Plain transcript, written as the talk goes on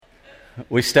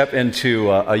We step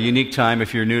into a unique time.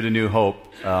 If you're new to New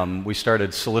Hope, we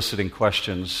started soliciting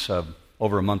questions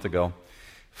over a month ago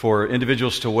for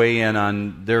individuals to weigh in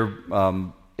on their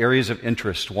areas of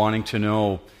interest, wanting to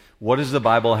know, what does the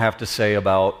Bible have to say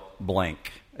about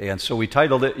blank? And so we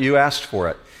titled it, You Asked For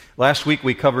It. Last week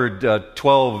we covered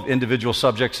 12 individual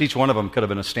subjects. Each one of them could have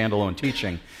been a standalone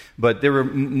teaching, but they were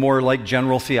more like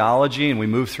general theology, and we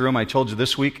moved through them. I told you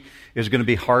this week is going to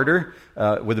be harder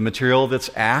with the material that's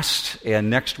asked, and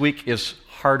next week is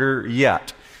harder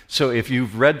yet. So if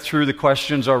you've read through the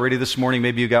questions already this morning,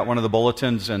 maybe you got one of the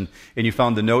bulletins and you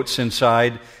found the notes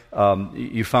inside,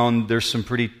 you found there's some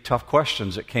pretty tough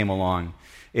questions that came along,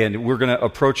 and we're going to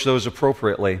approach those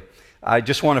appropriately. I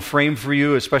just want to frame for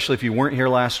you, especially if you weren't here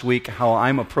last week, how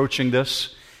I'm approaching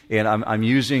this. And I'm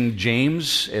using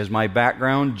James as my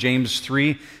background. James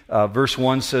 3, verse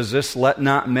 1 says this, Let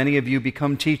not many of you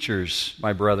become teachers,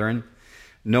 my brethren,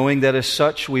 knowing that as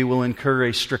such we will incur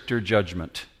a stricter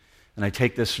judgment. And I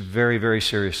take this very, very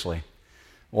seriously.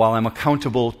 While I'm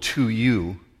accountable to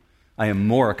you, I am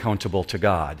more accountable to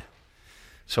God.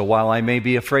 So while I may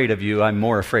be afraid of you, I'm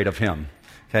more afraid of Him.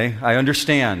 Okay? I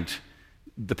understand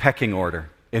the pecking order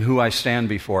in who I stand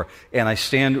before, and I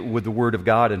stand with the Word of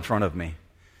God in front of me.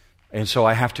 And so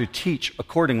I have to teach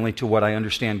accordingly to what I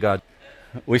understand God.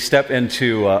 We step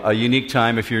into a unique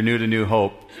time. If you're new to New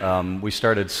Hope, we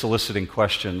started soliciting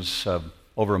questions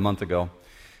over a month ago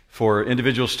for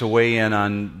individuals to weigh in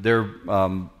on their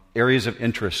areas of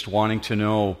interest, wanting to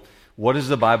know, what does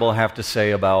the Bible have to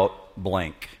say about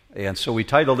blank? And so we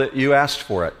titled it, You Asked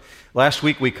For It. Last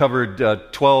week we covered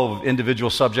 12 individual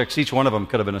subjects. Each one of them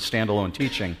could have been a standalone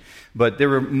teaching, but they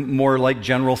were more like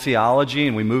general theology,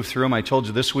 and we moved through them. I told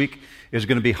you this week is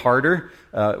going to be harder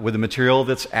with the material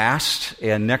that's asked,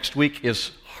 and next week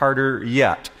is harder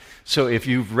yet. So if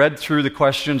you've read through the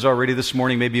questions already this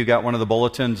morning, maybe you got one of the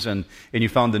bulletins and you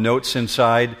found the notes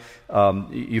inside,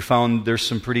 you found there's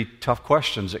some pretty tough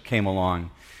questions that came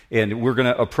along, and we're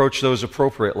going to approach those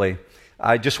appropriately.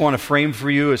 I just want to frame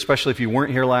for you, especially if you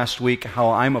weren't here last week,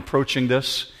 how I'm approaching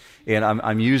this. And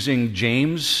I'm using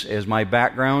James as my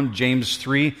background. James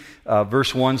 3,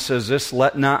 verse 1 says this,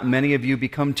 Let not many of you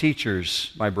become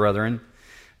teachers, my brethren,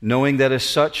 knowing that as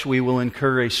such we will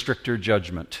incur a stricter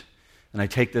judgment. And I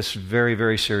take this very,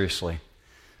 very seriously.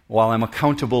 While I'm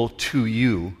accountable to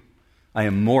you, I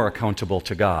am more accountable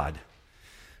to God.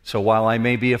 So while I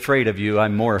may be afraid of you,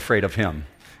 I'm more afraid of Him.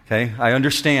 Okay? I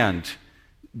understand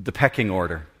the pecking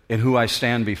order in who I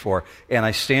stand before, and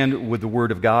I stand with the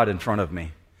Word of God in front of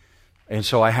me. And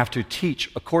so I have to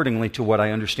teach accordingly to what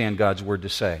I understand God's Word to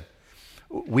say.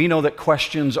 We know that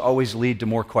questions always lead to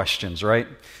more questions, right?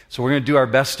 So we're going to do our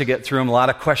best to get through them. A lot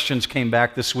of questions came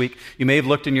back this week. You may have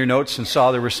looked in your notes and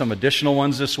saw there were some additional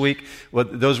ones this week. Well,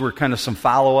 those were kind of some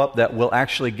follow-up that we'll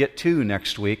actually get to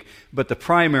next week. But the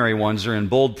primary ones are in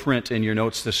bold print in your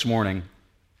notes this morning.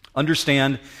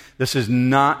 Understand, this is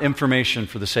not information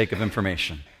for the sake of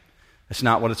information. That's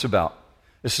not what it's about.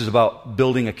 This is about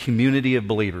building a community of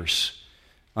believers,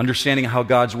 understanding how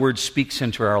God's Word speaks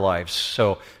into our lives.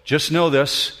 So just know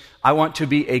this, I want to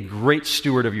be a great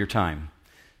steward of your time.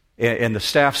 And the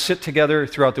staff sit together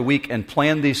throughout the week and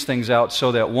plan these things out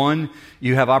so that, one,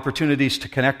 you have opportunities to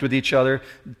connect with each other,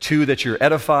 two, that you're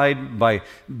edified by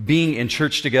being in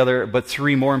church together, but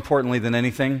three, more importantly than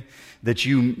anything, that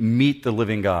you meet the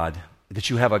living God, that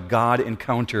you have a God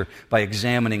encounter by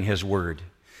examining His Word.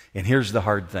 And here's the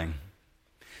hard thing.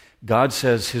 God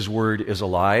says His Word is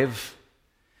alive,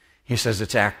 He says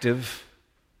it's active,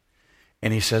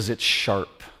 and He says it's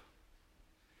sharp.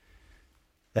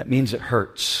 That means it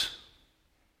hurts.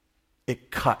 It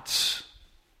cuts.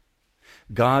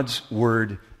 God's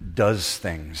Word does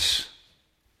things,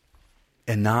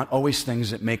 and not always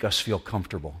things that make us feel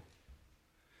comfortable.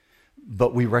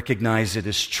 But we recognize it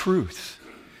as truth.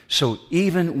 So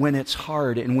even when it's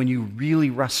hard and when you really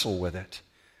wrestle with it,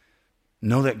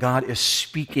 know that God is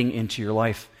speaking into your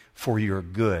life for your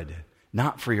good,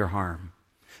 not for your harm.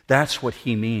 That's what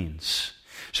He means.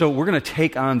 So we're going to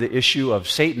take on the issue of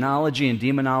Satanology and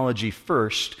demonology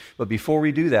first, but before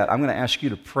we do that, I'm going to ask you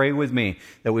to pray with me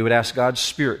that we would ask God's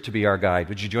Spirit to be our guide.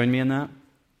 Would you join me in that?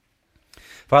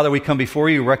 Father, we come before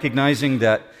you recognizing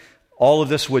that all of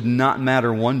this would not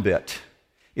matter one bit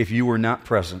if you were not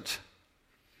present,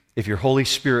 if your Holy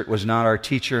Spirit was not our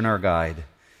teacher and our guide.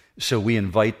 So we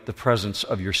invite the presence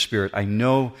of your Spirit. I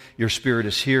know your Spirit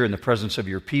is here in the presence of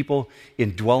your people,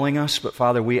 indwelling us, but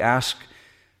Father, we ask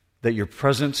that your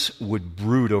presence would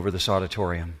brood over this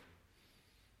auditorium,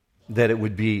 that it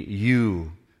would be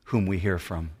you whom we hear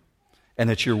from, and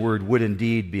that your word would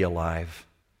indeed be alive.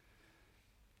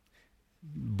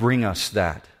 Bring us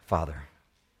that, Father.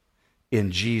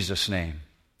 in Jesus' name.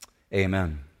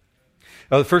 Amen.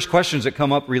 The first questions that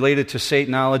come up related to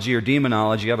Satanology or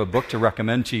demonology, I have a book to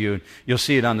recommend to you. You'll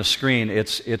see it on the screen.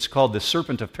 It's called The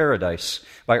Serpent of Paradise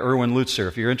by Erwin Lutzer.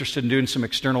 If you're interested in doing some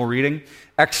external reading,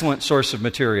 excellent source of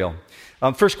material.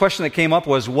 First question that came up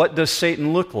was, what does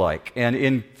Satan look like? And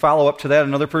in follow-up to that,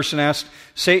 another person asked,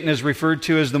 Satan is referred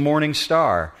to as the morning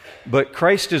star, but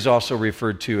Christ is also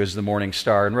referred to as the morning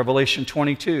star in Revelation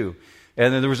 22.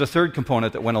 And then there was a third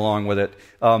component that went along with it.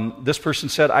 This person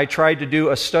said, I tried to do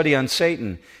a study on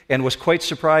Satan and was quite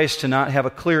surprised to not have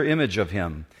a clear image of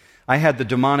him. I had the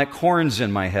demonic horns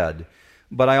in my head,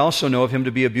 but I also know of him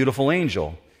to be a beautiful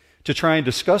angel. To try and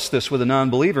discuss this with a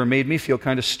non-believer made me feel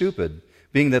kind of stupid.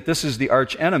 Being that this is the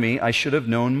arch enemy, I should have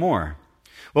known more.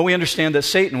 Well, we understand that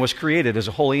Satan was created as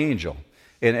a holy angel.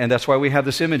 And that's why we have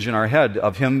this image in our head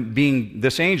of him being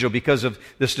this angel because of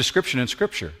this description in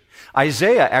Scripture.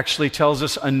 Isaiah actually tells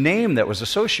us a name that was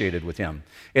associated with him.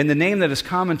 And the name that is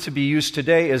common to be used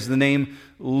today is the name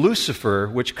Lucifer,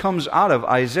 which comes out of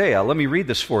Isaiah. Let me read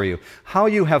this for you. How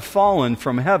you have fallen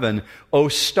from heaven, O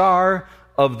star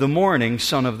of the morning,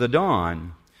 son of the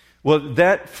dawn. Well,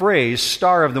 that phrase,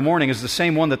 star of the morning, is the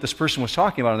same one that this person was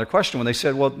talking about in their question when they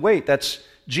said, well, wait, that's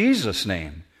Jesus'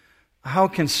 name. How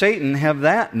can Satan have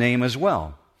that name as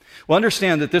well? Well,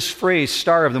 understand that this phrase,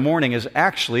 star of the morning, is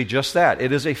actually just that.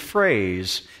 It is a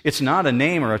phrase. It's not a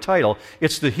name or a title.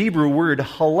 It's the Hebrew word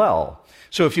Hallel.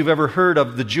 So if you've ever heard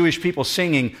of the Jewish people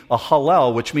singing a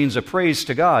Hallel, which means a praise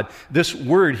to God, this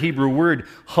word, Hebrew word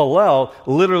Hallel,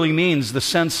 literally means the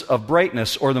sense of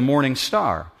brightness or the morning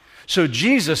star. So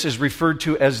Jesus is referred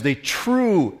to as the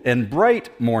true and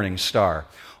bright morning star.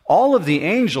 All of the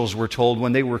angels, we're told,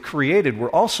 when they were created,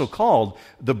 were also called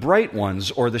the bright ones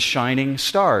or the shining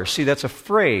stars. See, that's a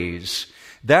phrase.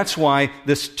 That's why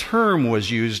this term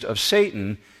was used of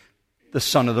Satan, the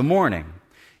son of the morning.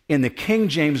 In the King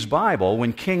James Bible,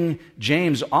 when King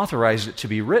James authorized it to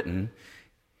be written,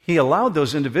 he allowed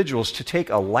those individuals to take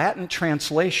a Latin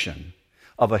translation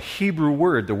of a Hebrew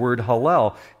word, the word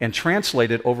Hallel, and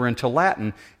translate it over into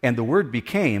Latin, and the word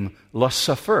became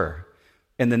Lucifer,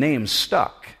 and the name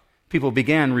stuck. People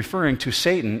began referring to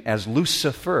Satan as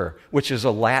Lucifer, which is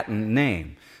a Latin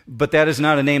name. But that is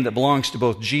not a name that belongs to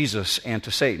both Jesus and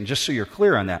to Satan, just so you're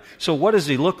clear on that. So what does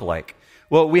he look like?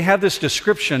 Well, we have this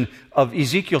description of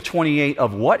Ezekiel 28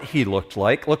 of what he looked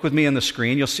like. Look with me on the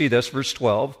screen. You'll see this, verse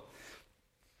 12.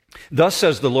 Thus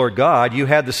says the Lord God, you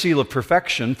had the seal of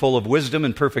perfection, full of wisdom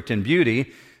and perfect in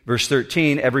beauty. Verse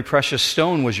 13, every precious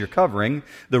stone was your covering,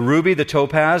 the ruby, the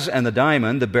topaz, and the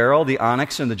diamond, the beryl, the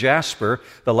onyx, and the jasper,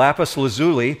 the lapis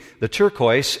lazuli, the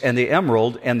turquoise, and the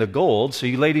emerald, and the gold. So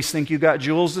you ladies think you got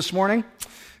jewels this morning?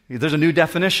 There's a new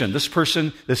definition. This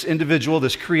person, this individual,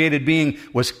 this created being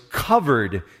was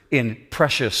covered in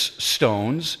precious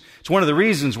stones. It's one of the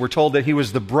reasons we're told that he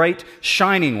was the bright,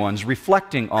 shining ones,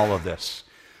 reflecting all of this.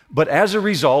 But as a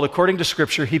result, according to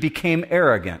Scripture, he became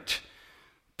arrogant,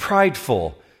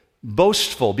 prideful,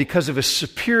 boastful because of his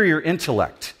superior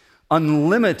intellect,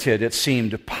 unlimited, it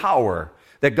seemed, power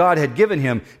that God had given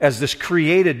him as this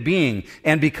created being.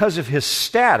 And because of his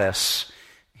status,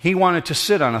 he wanted to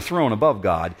sit on a throne above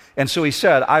God. And so he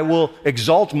said, I will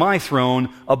exalt my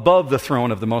throne above the throne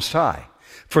of the Most High.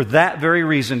 For that very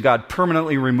reason, God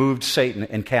permanently removed Satan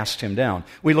and cast him down.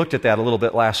 We looked at that a little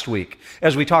bit last week.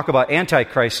 As we talk about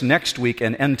Antichrist next week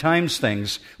and end times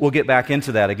things, we'll get back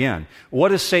into that again. What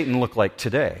does Satan look like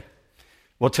today?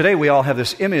 Well, today we all have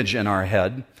this image in our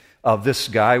head of this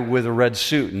guy with a red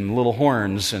suit and little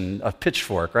horns and a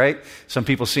pitchfork, right? Some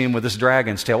people see him with this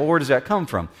dragon's tail. Well, where does that come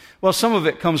from? Well, some of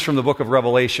it comes from the book of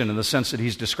Revelation in the sense that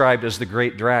he's described as the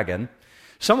great dragon.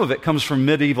 Some of it comes from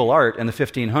medieval art in the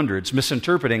 1500s,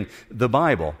 misinterpreting the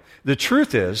Bible. The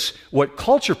truth is, what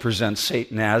culture presents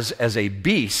Satan as a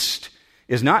beast,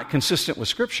 is not consistent with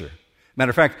Scripture. Matter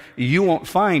of fact, you won't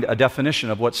find a definition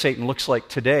of what Satan looks like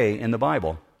today in the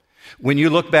Bible. When you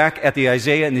look back at the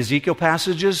Isaiah and Ezekiel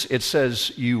passages, it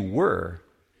says you were,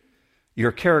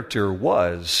 your character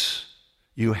was,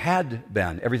 you had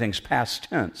been. Everything's past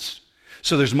tense.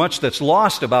 So there's much that's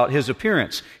lost about his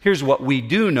appearance. Here's what we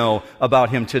do know about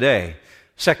him today.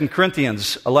 2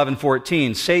 Corinthians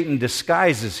 11:14, Satan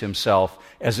disguises himself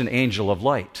as an angel of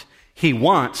light. He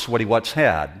wants what he once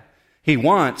had. He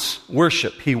wants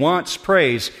worship. He wants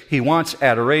praise. He wants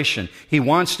adoration. He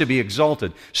wants to be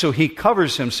exalted. So he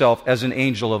covers himself as an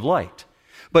angel of light.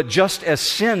 But just as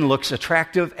sin looks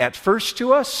attractive at first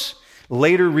to us,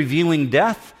 later revealing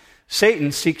death,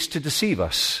 Satan seeks to deceive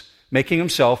us, making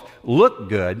himself look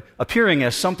good, appearing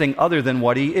as something other than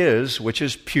what he is, which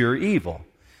is pure evil.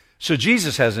 So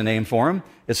Jesus has a name for him.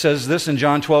 It says this in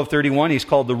John 12:31. He's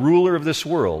called the ruler of this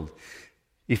world.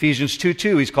 Ephesians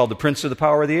 2:2, he's called the prince of the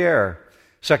power of the air.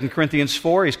 2 Corinthians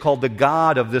 4, he's called the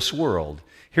god of this world.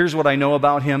 Here's what I know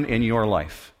about him in your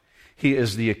life. He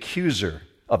is the accuser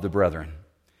of the brethren.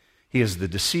 He is the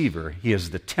deceiver. He is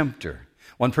the tempter.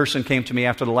 One person came to me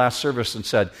after the last service and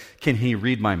said, can he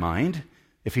read my mind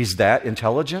if he's that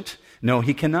intelligent? No,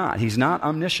 he cannot. He's not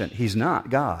omniscient. He's not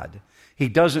God. He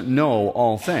doesn't know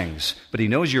all things, but he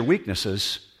knows your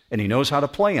weaknesses, and he knows how to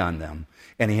play on them,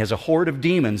 and he has a horde of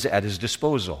demons at his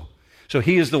disposal. So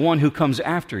he is the one who comes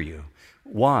after you.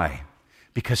 Why?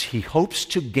 Because he hopes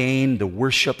to gain the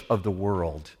worship of the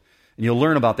world. And you'll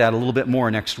learn about that a little bit more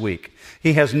next week.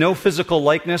 He has no physical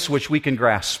likeness which we can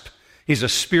grasp. He's a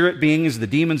spirit being. The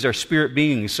demons are spirit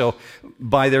beings. So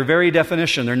by their very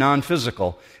definition, they're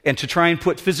non-physical. And to try and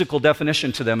put physical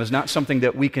definition to them is not something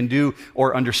that we can do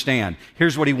or understand.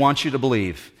 Here's what he wants you to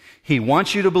believe. He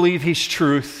wants you to believe he's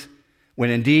truth when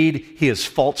indeed he is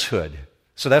falsehood.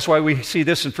 So that's why we see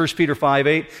this in 1 Peter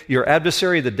 5:8. Your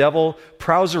adversary, the devil,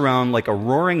 prowls around like a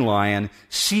roaring lion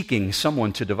seeking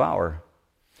someone to devour.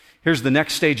 Here's the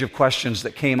next stage of questions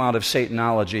that came out of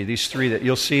Satanology. These three that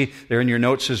you'll see, they're in your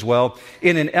notes as well.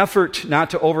 In an effort not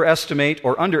to overestimate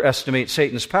or underestimate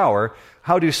Satan's power,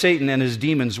 how do Satan and his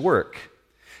demons work?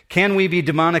 Can we be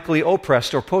demonically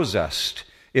oppressed or possessed?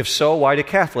 If so, why do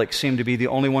Catholics seem to be the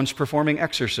only ones performing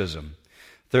exorcism?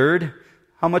 Third,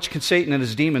 how much can Satan and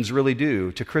his demons really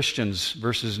do to Christians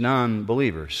versus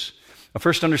non-believers? Well,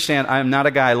 first understand, I am not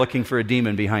a guy looking for a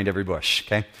demon behind every bush,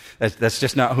 okay? That's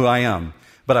just not who I am.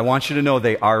 But I want you to know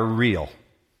they are real.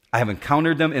 I have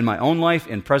encountered them in my own life,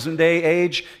 in present day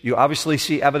age. You obviously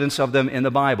see evidence of them in the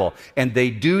Bible. And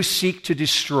they do seek to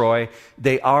destroy.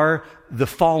 They are the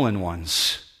fallen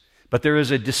ones. But there is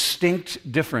a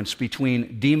distinct difference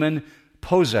between demon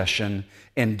possession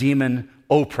and demon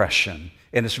oppression.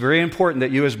 And it's very important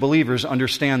that you as believers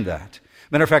understand that.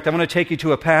 Matter of fact, I'm going to take you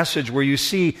to a passage where you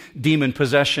see demon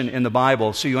possession in the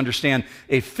Bible so you understand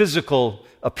a physical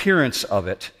appearance of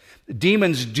it.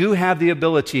 Demons do have the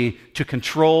ability to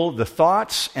control the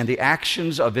thoughts and the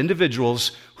actions of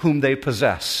individuals whom they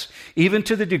possess, even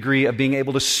to the degree of being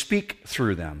able to speak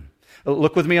through them.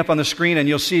 Look with me up on the screen and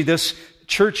you'll see this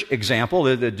church example.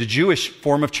 The Jewish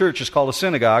form of church is called a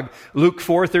synagogue. Luke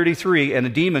 4:33, and a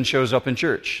demon shows up in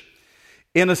church.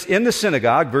 In the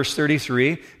synagogue, verse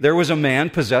 33, there was a man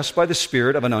possessed by the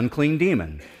spirit of an unclean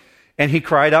demon. And he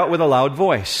cried out with a loud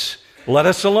voice, "Let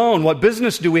us alone. What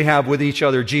business do we have with each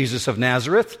other, Jesus of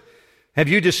Nazareth? Have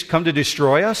you just come to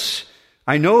destroy us?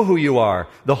 I know who you are,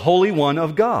 the Holy One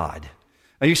of God."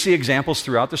 And you see examples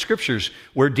throughout the Scriptures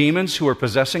where demons who are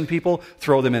possessing people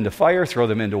throw them into fire, throw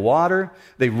them into water.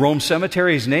 They roam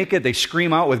cemeteries naked. They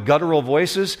scream out with guttural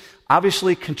voices,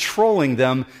 obviously controlling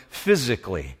them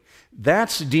physically.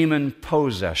 That's demon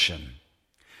possession.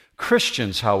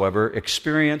 Christians, however,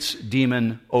 experience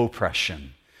demon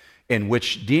oppression, in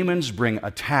which demons bring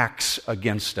attacks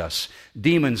against us.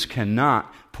 Demons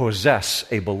cannot possess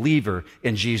a believer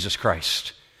in Jesus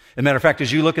Christ. As a matter of fact,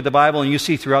 as you look at the Bible and you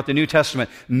see throughout the New Testament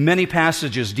many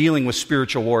passages dealing with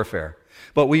spiritual warfare,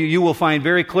 but you will find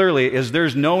very clearly is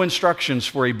there's no instructions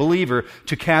for a believer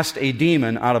to cast a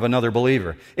demon out of another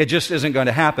believer. It just isn't going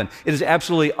to happen. It is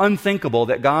absolutely unthinkable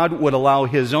that God would allow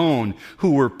His own,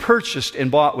 who were purchased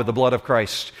and bought with the blood of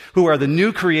Christ, who are the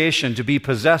new creation, to be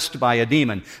possessed by a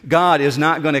demon. God is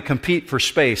not going to compete for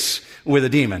space with a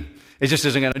demon. It just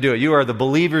isn't going to do it. You are the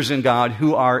believers in God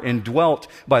who are indwelt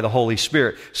by the Holy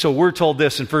Spirit. So we're told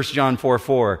this in 1 John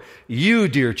 4:4, "You,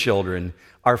 dear children,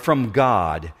 are from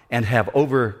God and have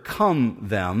overcome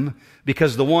them,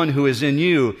 because the one who is in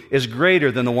you is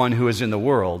greater than the one who is in the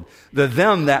world." The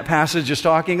them that passage is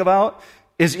talking about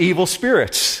is evil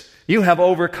spirits. You have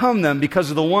overcome them because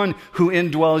of the one who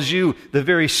indwells you, the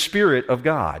very Spirit of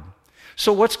God.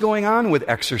 So what's going on with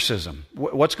exorcism?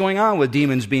 What's going on with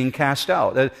demons being cast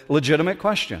out? A legitimate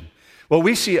question. Well,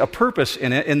 we see a purpose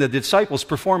in it in the disciples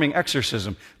performing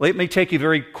exorcism. Let me take you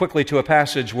very quickly to a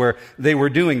passage where they were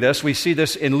doing this. We see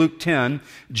this in Luke 10.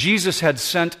 Jesus had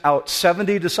sent out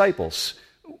 70 disciples,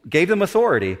 gave them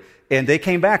authority, and they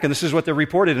came back, and this is what they're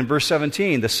reported in verse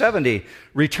 17. The 70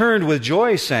 returned with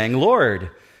joy, saying, "Lord,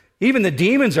 even the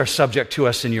demons are subject to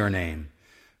us in your name."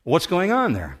 What's going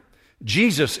on there?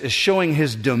 Jesus is showing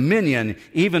His dominion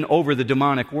even over the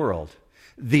demonic world.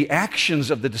 The actions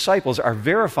of the disciples are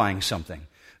verifying something.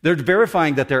 They're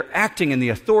verifying that they're acting in the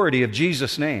authority of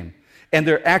Jesus' name, and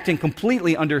they're acting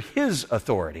completely under His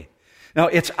authority. Now,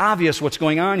 it's obvious what's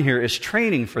going on here is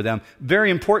training for them, very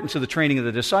important to the training of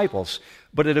the disciples,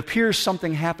 but it appears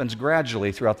something happens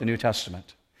gradually throughout the New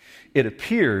Testament. It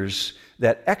appears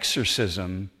that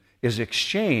exorcism is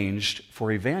exchanged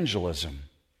for evangelism.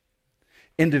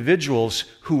 Individuals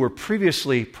who were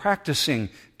previously practicing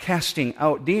casting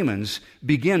out demons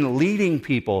begin leading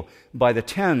people by the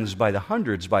tens, by the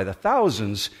hundreds, by the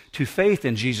thousands to faith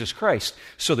in Jesus Christ.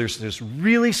 So there's this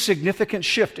really significant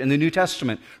shift in the New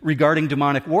Testament regarding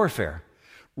demonic warfare.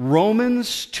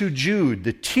 Romans to Jude,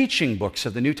 the teaching books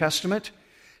of the New Testament,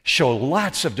 show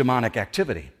lots of demonic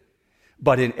activity.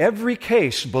 But in every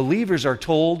case, believers are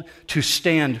told to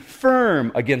stand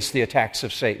firm against the attacks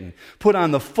of Satan, put on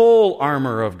the full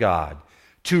armor of God,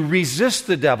 to resist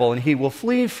the devil and he will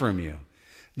flee from you.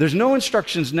 There's no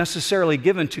instructions necessarily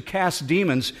given to cast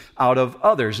demons out of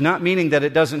others, not meaning that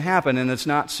it doesn't happen and it's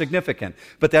not significant.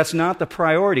 But that's not the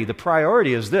priority. The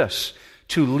priority is this,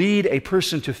 to lead a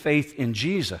person to faith in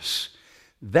Jesus.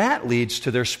 That leads to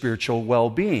their spiritual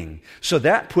well-being. So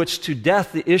that puts to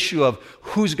death the issue of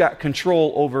who's got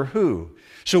control over who.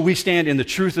 So we stand in the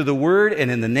truth of the Word and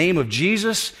in the name of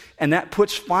Jesus, and that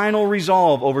puts final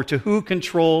resolve over to who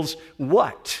controls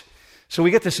what. So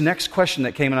we get this next question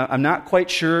that came in. I'm not quite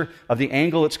sure of the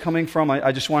angle it's coming from.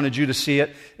 I just wanted you to see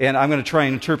it, and I'm going to try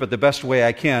and interpret the best way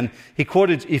I can. He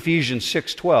quoted Ephesians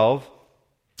 6:12.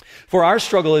 For our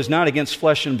struggle is not against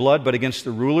flesh and blood, but against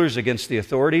the rulers, against the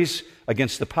authorities,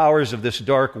 against the powers of this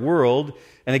dark world,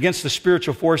 and against the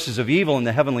spiritual forces of evil in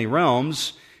the heavenly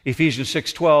realms. Ephesians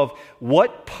 6:12.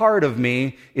 What part of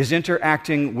me is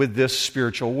interacting with this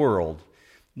spiritual world?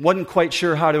 Wasn't quite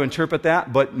sure how to interpret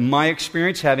that, but my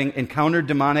experience, having encountered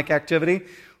demonic activity,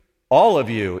 all of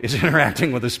you is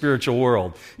interacting with the spiritual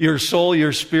world. Your soul,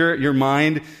 your spirit, your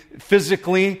mind.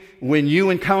 Physically, when you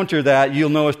encounter that, you'll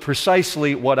know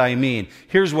precisely what I mean.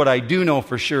 Here's what I do know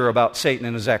for sure about Satan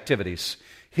and his activities.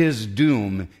 His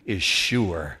doom is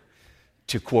sure,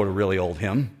 to quote a really old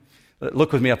hymn.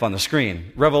 Look with me up on the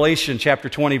screen. Revelation chapter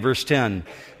 20, verse 10.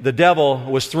 The devil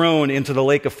was thrown into the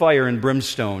lake of fire and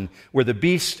brimstone, where the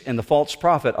beast and the false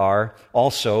prophet are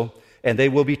also, and they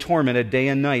will be tormented day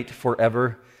and night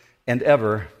forever and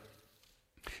ever.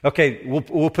 Okay,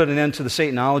 we'll put an end to the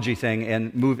Satanology thing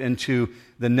and move into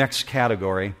the next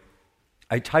category.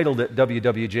 I titled it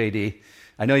WWJD.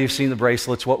 I know you've seen the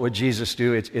bracelets, What Would Jesus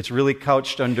Do? It's really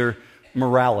couched under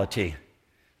morality.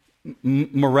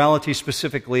 Morality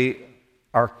specifically,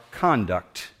 our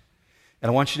conduct.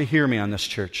 And I want you to hear me on this,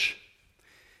 church.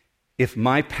 If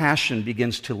my passion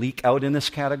begins to leak out in this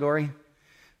category,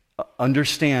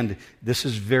 understand this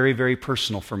is very, very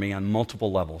personal for me on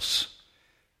multiple levels.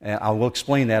 And I will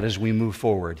explain that as we move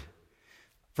forward.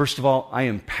 First of all, I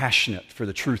am passionate for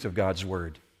the truth of God's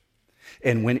Word.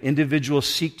 And when individuals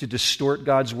seek to distort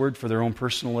God's Word for their own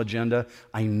personal agenda,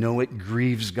 I know it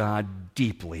grieves God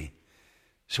deeply.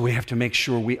 So we have to make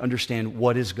sure we understand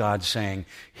what is God saying.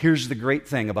 Here's the great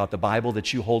thing about the Bible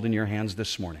that you hold in your hands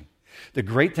this morning. The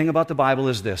great thing about the Bible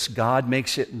is this. God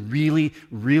makes it really,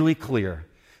 really clear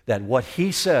that what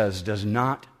He says does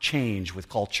not change with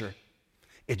culture.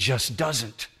 It just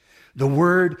doesn't. The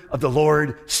word of the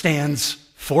Lord stands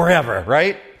forever,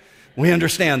 right? We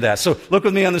understand that. So look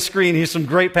with me on the screen. Here's some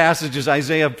great passages.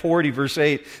 Isaiah 40, verse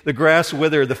 8. The grass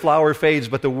withers, the flower fades,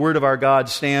 but the word of our God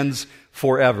stands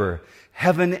forever.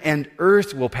 Heaven and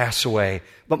earth will pass away,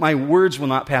 but my words will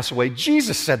not pass away.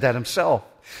 Jesus said that himself.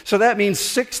 So that means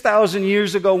 6,000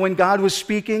 years ago when God was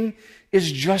speaking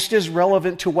is just as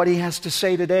relevant to what he has to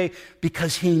say today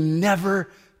because he never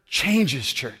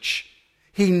changes, church.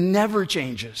 He never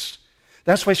changes.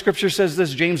 That's why Scripture says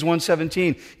this, James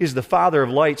 1:17, He's the Father of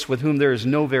lights with whom there is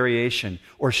no variation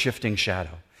or shifting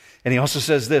shadow. And he also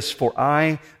says this, for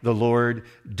I, the Lord,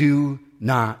 do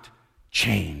not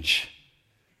change.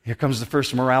 Here comes the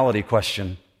first morality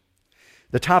question.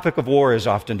 The topic of war is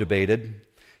often debated.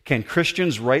 Can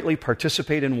Christians rightly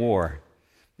participate in war?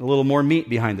 A little more meat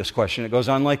behind this question. It goes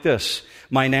on like this.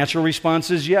 My natural response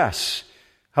is yes.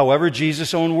 However,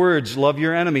 Jesus' own words, love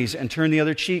your enemies and turn the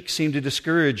other cheek, seem to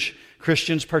discourage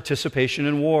Christians' participation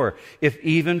in war, if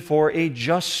even for a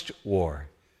just war.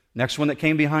 Next one that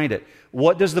came behind it.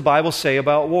 What does the Bible say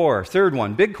about war? Third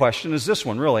one, big question is this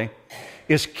one, really.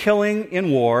 Is killing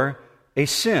in war a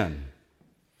sin?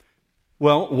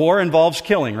 Well, war involves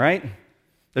killing, right?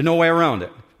 There's no way around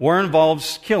it. War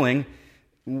involves killing.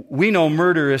 We know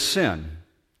murder is sin.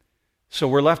 So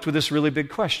we're left with this really big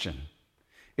question.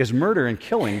 Is murder and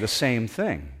killing the same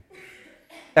thing?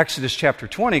 Exodus chapter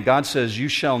 20, God says, you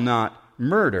shall not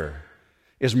murder.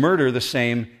 Is murder the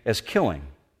same as killing?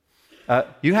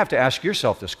 You have to ask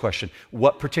yourself this question.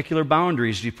 What particular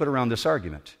boundaries do you put around this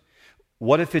argument?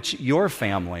 What if it's your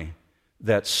family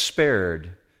that's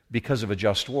spared because of a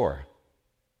just war?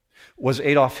 Was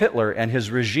Adolf Hitler and his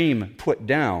regime put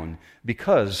down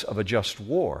because of a just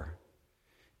war?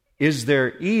 Is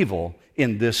there evil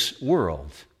in this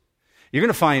world? You're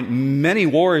going to find many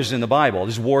wars in the Bible.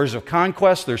 There's wars of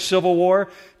conquest, there's civil war.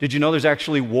 Did you know there's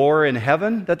actually war in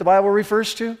heaven that the Bible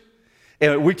refers to?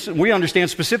 And we understand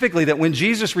specifically that when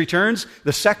Jesus returns,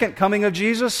 the second coming of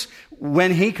Jesus,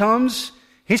 when he comes,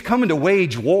 he's coming to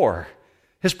wage war.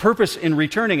 His purpose in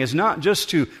returning is not just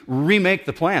to remake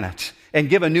the planet and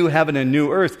give a new heaven and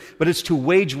new earth, but it's to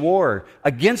wage war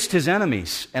against his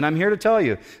enemies. And I'm here to tell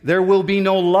you, there will be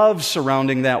no love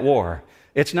surrounding that war.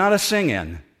 It's not a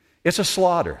sing-in. It's a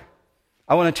slaughter.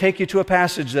 I want to take you to a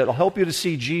passage that will help you to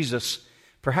see Jesus,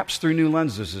 perhaps through new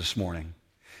lenses this morning.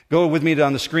 Go with me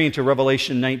on the screen to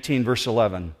Revelation 19, verse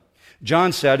 11.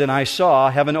 John said, "And I saw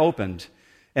heaven opened,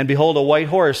 and behold, a white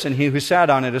horse, and he who sat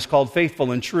on it is called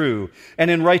Faithful and True, and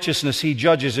in righteousness he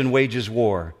judges and wages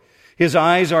war. His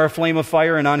eyes are a flame of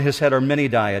fire, and on his head are many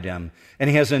diadems, and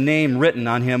he has a name written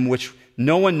on him which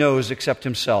no one knows except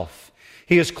himself.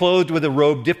 He is clothed with a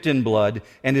robe dipped in blood,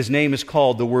 and his name is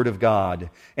called the Word of God.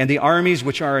 And the armies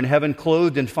which are in heaven,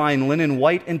 clothed in fine linen,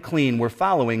 white and clean, were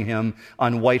following him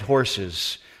on white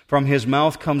horses. From his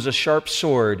mouth comes a sharp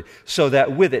sword, so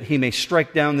that with it he may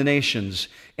strike down the nations,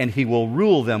 and he will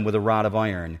rule them with a rod of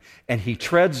iron. And he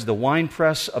treads the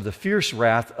winepress of the fierce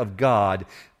wrath of God,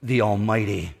 the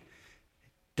Almighty."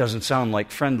 Doesn't sound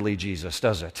like friendly Jesus,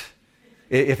 does it?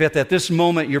 If at this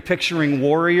moment you're picturing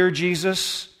warrior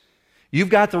Jesus, you've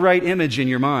got the right image in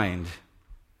your mind.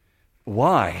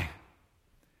 Why?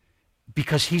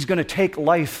 Because he's going to take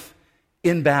life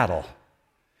in battle.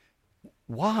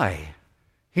 Why?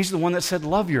 He's the one that said,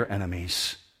 "Love your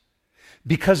enemies."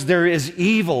 Because there is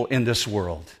evil in this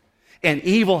world, and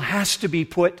evil has to be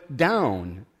put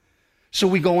down. So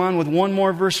we go on with one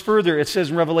more verse further. It says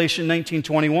in Revelation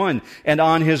 19:21, "And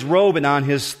on his robe and on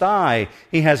his thigh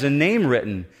he has a name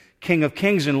written, King of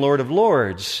Kings and Lord of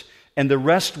Lords. And the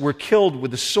rest were killed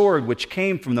with the sword which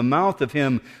came from the mouth of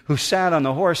him who sat on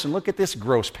the horse." And look at this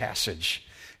gross passage.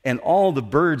 "And all the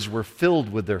birds were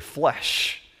filled with their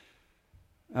flesh."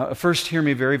 First, hear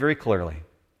me very, very clearly.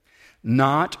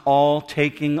 Not all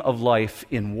taking of life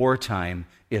in wartime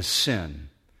is sin.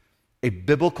 A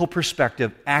biblical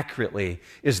perspective accurately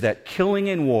is that killing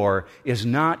in war is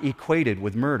not equated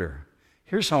with murder.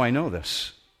 Here's how I know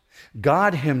this.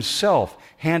 God himself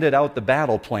handed out the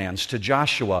battle plans to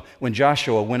Joshua when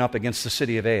Joshua went up against the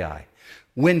city of Ai.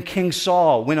 When King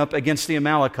Saul went up against the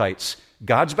Amalekites,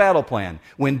 God's battle plan.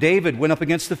 When David went up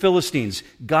against the Philistines,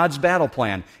 God's battle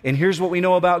plan. And here's what we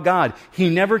know about God. He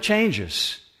never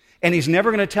changes. And he's never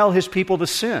going to tell his people to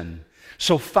sin.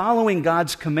 So following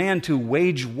God's command to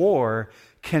wage war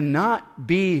cannot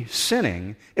be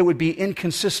sinning. It would be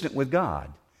inconsistent with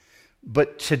God.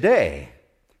 But today,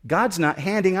 God's not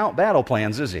handing out battle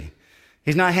plans, is he?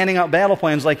 He's not handing out battle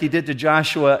plans like he did to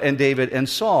Joshua and David and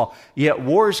Saul. Yet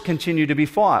wars continue to be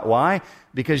fought. Why?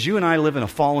 Because you and I live in a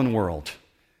fallen world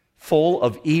full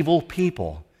of evil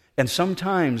people. And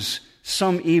sometimes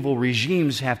some evil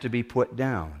regimes have to be put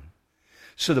down.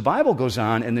 So the Bible goes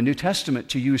on in the New Testament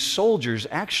to use soldiers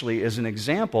actually as an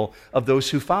example of those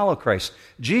who follow Christ.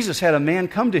 Jesus had a man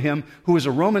come to him who was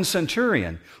a Roman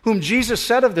centurion, whom Jesus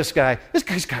said of this guy's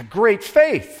got great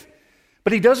faith.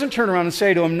 But he doesn't turn around and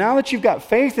say to him, "Now that you've got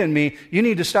faith in me, you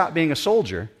need to stop being a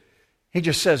soldier." He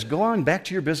just says, "Go on, back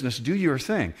to your business, do your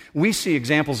thing." We see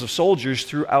examples of soldiers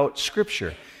throughout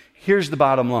Scripture. Here's the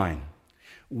bottom line.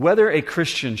 Whether a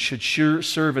Christian should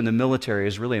serve in the military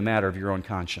is really a matter of your own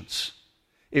conscience.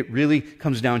 It really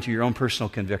comes down to your own personal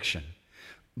conviction.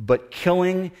 But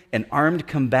killing an armed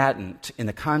combatant in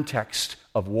the context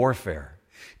of warfare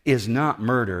is not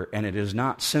murder, and it is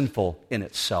not sinful in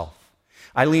itself.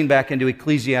 I lean back into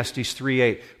Ecclesiastes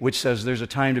 3:8, which says there's a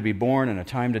time to be born and a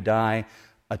time to die,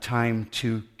 a time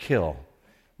to kill.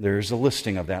 There's a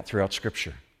listing of that throughout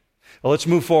Scripture. Well, let's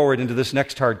move forward into this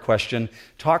next hard question.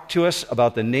 Talk to us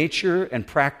about the nature and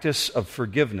practice of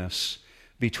forgiveness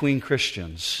between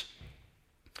Christians.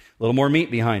 A little more meat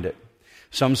behind it.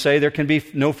 Some say there can be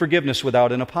no forgiveness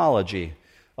without an apology.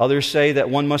 Others say that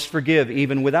one must forgive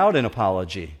even without an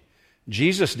apology.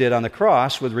 Jesus did on the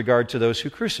cross with regard to those who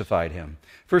crucified him.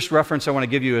 First reference I want to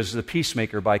give you is The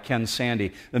Peacemaker by Ken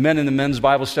Sande. The men in the men's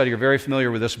Bible study are very familiar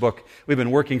with this book. We've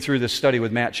been working through this study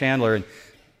with Matt Chandler, and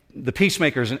The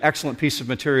Peacemaker is an excellent piece of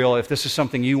material if this is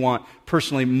something you want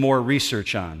personally more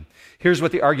research on. Here's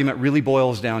what the argument really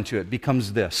boils down to. It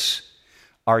becomes this.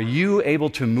 Are you able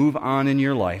to move on in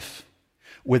your life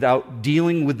without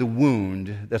dealing with the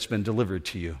wound that's been delivered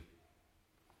to you?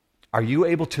 Are you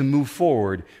able to move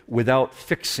forward without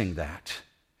fixing that?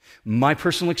 My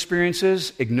personal experience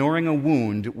is ignoring a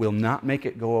wound will not make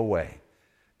it go away.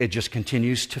 It just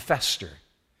continues to fester.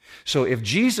 So if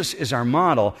Jesus is our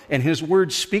model and his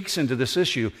word speaks into this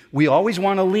issue, we always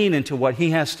want to lean into what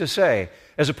he has to say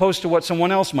as opposed to what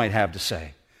someone else might have to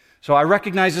say. So I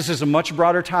recognize this is a much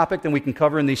broader topic than we can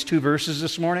cover in these 2 verses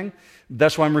this morning.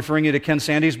 That's why I'm referring you to Ken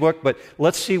Sande's book, but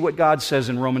let's see what God says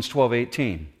in Romans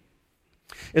 12:18.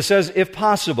 It says, if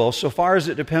possible, so far as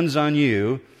it depends on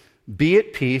you, be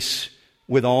at peace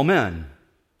with all men.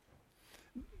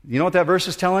 You know what that verse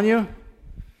is telling you?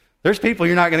 There's people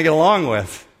you're not going to get along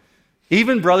with,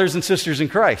 even brothers and sisters in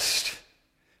Christ,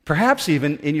 perhaps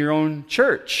even in your own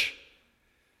church.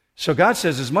 So God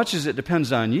says, as much as it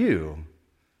depends on you,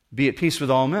 be at peace with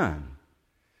all men.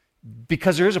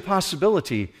 Because there is a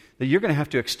possibility that you're going to have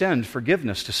to extend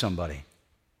forgiveness to somebody.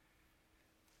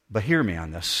 But hear me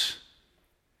on this.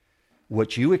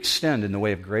 What you extend in the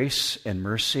way of grace and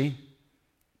mercy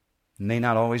may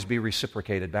not always be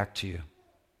reciprocated back to you.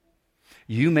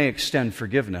 You may extend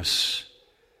forgiveness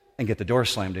and get the door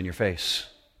slammed in your face.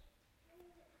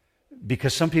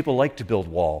 Because some people like to build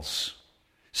walls.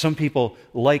 Some people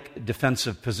like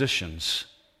defensive positions.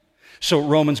 So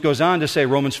Romans goes on to say,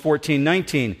 Romans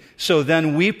 14:19, so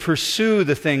then we pursue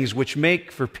the things which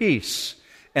make for peace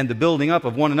and the building up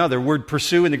of one another. Word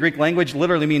pursue in the Greek language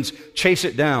literally means chase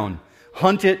it down.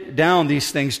 Hunt it down,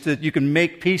 these things that you can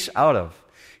make peace out of.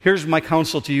 Here's my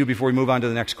counsel to you before we move on to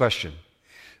the next question.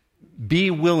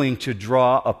 Be willing to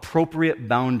draw appropriate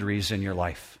boundaries in your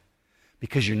life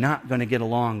because you're not going to get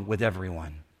along with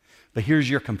everyone. But here's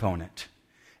your component.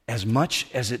 As much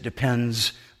as it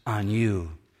depends on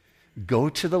you, go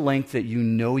to the length that you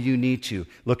know you need to.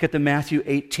 Look at the Matthew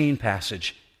 18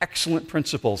 passage. Excellent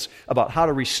principles about how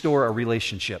to restore a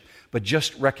relationship. But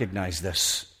just recognize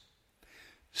this.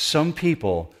 Some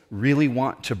people really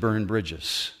want to burn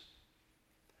bridges.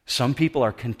 Some people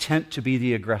are content to be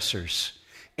the aggressors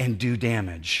and do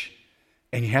damage.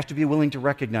 And you have to be willing to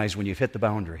recognize when you've hit the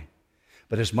boundary.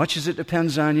 But as much as it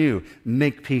depends on you,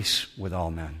 make peace with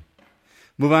all men.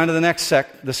 Move on to the next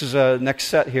set. This is a next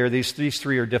set here. These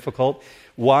 3 are difficult.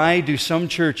 Why do some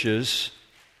churches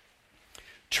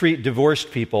treat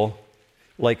divorced people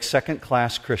like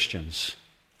second-class Christians?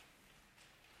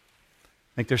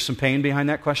 Think there's some pain behind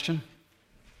that question?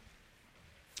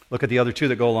 Look at the other 2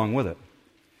 that go along with it.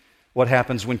 What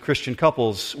happens with Christian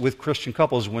couples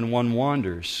when one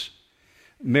wanders?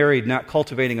 Married, not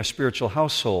cultivating a spiritual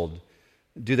household.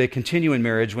 Do they continue in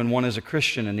marriage when one is a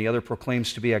Christian and the other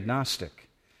proclaims to be agnostic?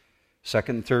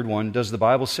 Second and third one, does the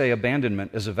Bible say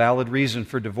abandonment is a valid reason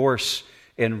for divorce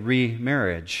and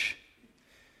remarriage?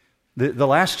 The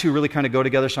last 2 really kind of go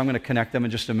together, so I'm going to connect them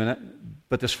in just a minute.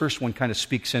 But this first one kind of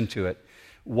speaks into it.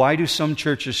 Why do some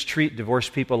churches treat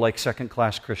divorced people like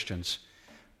second-class Christians?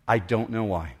 I don't know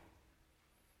why.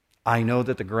 I know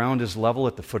that the ground is level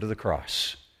at the foot of the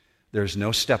cross. There's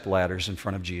no step ladders in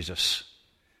front of Jesus.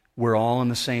 We're all in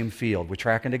the same field. We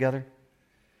tracking together?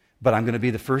 But I'm going to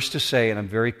be the first to say, and I'm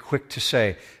very quick to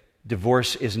say,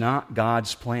 divorce is not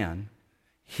God's plan.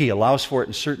 He allows for it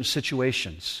in certain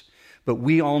situations. But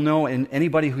we all know, and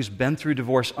anybody who's been through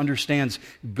divorce understands,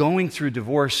 going through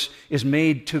divorce is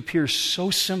made to appear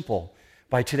so simple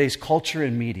by today's culture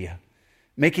and media,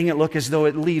 making it look as though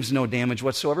it leaves no damage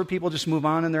whatsoever. People just move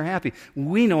on and they're happy.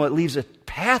 We know it leaves a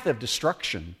path of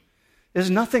destruction.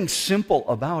 There's nothing simple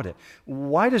about it.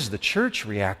 Why does the church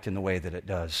react in the way that it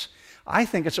does? I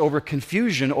think it's over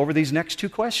confusion over these next 2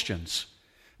 questions,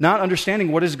 not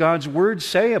understanding what does God's Word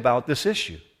say about this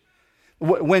issue.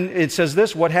 When it says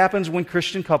this, what happens when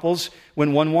Christian couples,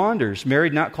 when one wanders,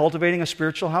 married not cultivating a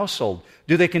spiritual household?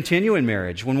 Do they continue in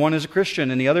marriage when one is a Christian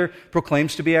and the other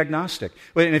proclaims to be agnostic?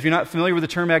 And if you're not familiar with the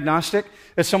term agnostic,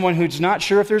 it's someone who's not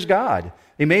sure if there's God.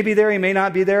 He may be there, he may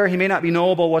not be there, he may not be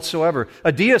knowable whatsoever.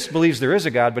 A deist believes there is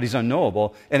a God, but he's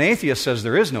unknowable. An atheist says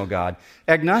there is no God.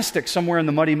 Agnostic, somewhere in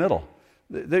the muddy middle.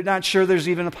 They're not sure there's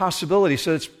even a possibility.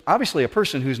 So it's obviously a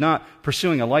person who's not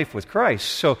pursuing a life with Christ.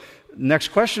 So next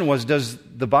question was, does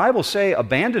the Bible say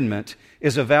abandonment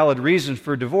is a valid reason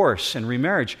for divorce and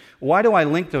remarriage? Why do I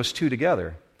link those 2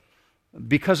 together?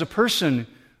 Because a person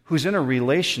who's in a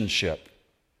relationship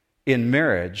in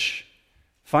marriage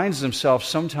finds themselves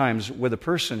sometimes with a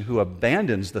person who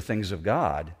abandons the things of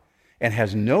God and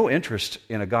has no interest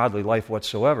in a godly life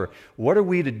whatsoever. What are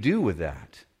we to do with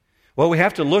that? Well, we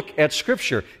have to look at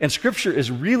Scripture, and Scripture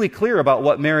is really clear about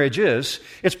what marriage is.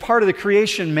 It's part of the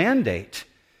creation mandate.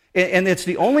 And it's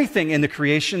the only thing in the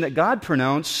creation that God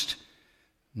pronounced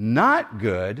not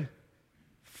good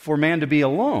for man to be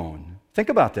alone. Think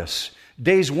about this.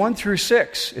 Days 1 through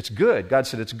 6, it's good. God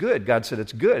said it's good. God said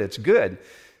it's good. It's good.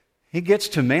 He gets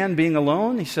to man being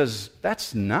alone. He says,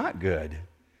 that's not good.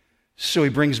 So he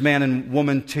brings man and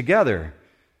woman together.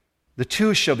 The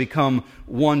two shall become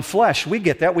one flesh. We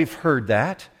get that. We've heard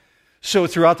that. So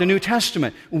throughout the New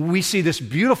Testament, we see this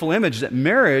beautiful image that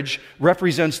marriage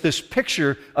represents this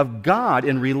picture of God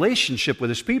in relationship with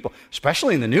His people,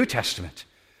 especially in the New Testament.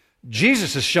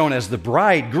 Jesus is shown as the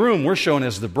bridegroom. We're shown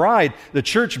as the bride. The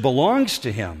church belongs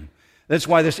to Him. That's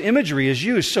why this imagery is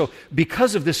used. So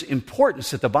because of this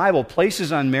importance that the Bible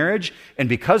places on marriage and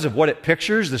because of what it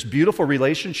pictures, this beautiful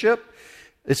relationship,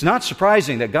 it's not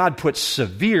surprising that God puts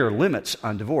severe limits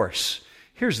on divorce.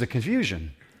 Here's the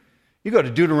confusion. You go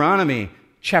to Deuteronomy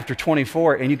chapter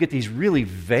 24 and you get these really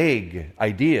vague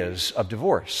ideas of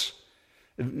divorce.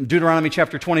 Deuteronomy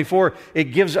chapter 24,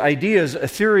 it gives ideas,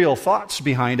 ethereal thoughts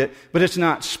behind it, but it's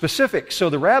not specific.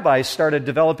 So the rabbis started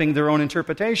developing their own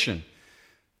interpretation.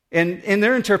 And in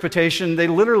their interpretation, they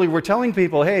literally were telling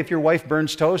people, hey, if your wife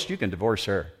burns toast, you can divorce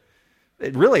her.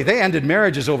 They ended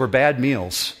marriages over bad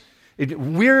meals.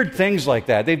 Weird things like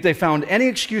that. They found any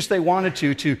excuse they wanted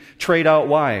to trade out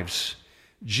wives.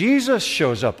 Jesus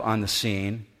shows up on the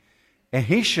scene, and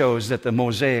He shows that the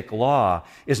Mosaic law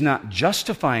is not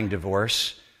justifying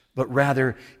divorce, but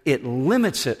rather it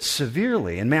limits it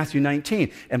severely in Matthew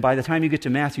 19. And by the time you get to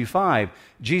Matthew 5,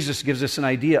 Jesus gives us an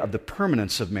idea of the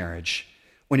permanence of marriage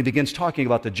when He begins talking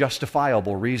about the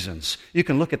justifiable reasons. You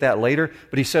can look at that later,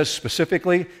 but He says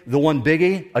specifically the one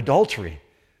biggie, adultery.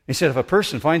 He said if a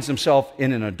person finds himself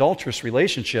in an adulterous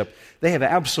relationship, they have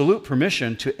absolute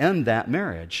permission to end that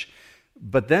marriage.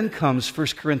 But then comes 1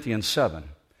 Corinthians 7,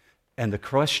 and the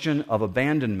question of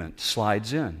abandonment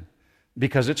slides in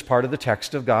because it's part of the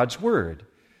text of God's Word.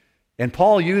 And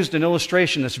Paul used an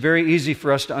illustration that's very easy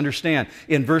for us to understand.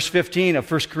 In verse 15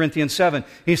 of 1 Corinthians 7,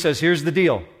 he says, here's the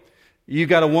deal. You've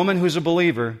got a woman who's a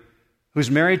believer who's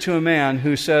married to a man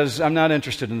who says, I'm not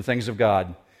interested in the things of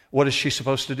God. What is she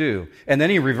supposed to do? And then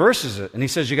he reverses it, and he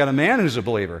says, you got a man who's a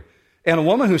believer and a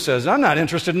woman who says, I'm not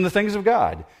interested in the things of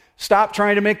God. Stop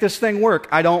trying to make this thing work.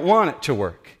 I don't want it to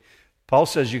work. Paul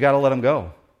says you got to let them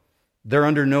go. They're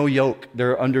under no yoke.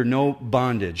 They're under no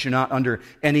bondage. You're not under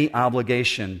any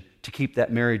obligation to keep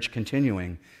that marriage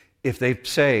continuing if they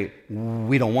say,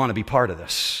 we don't want to be part of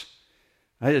this.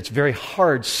 It's very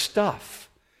hard stuff.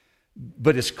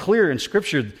 But it's clear in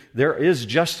Scripture there is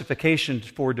justification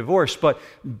for divorce. But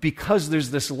because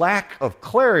there's this lack of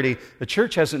clarity, the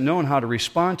church hasn't known how to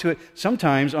respond to it.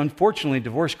 Sometimes, unfortunately,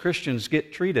 divorced Christians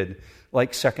get treated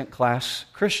like second-class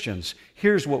Christians.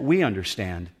 Here's what we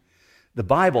understand. The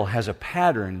Bible has a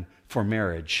pattern for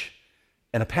marriage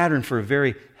and a pattern for a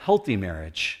very healthy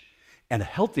marriage. And a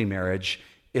healthy marriage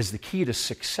is the key to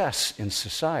success in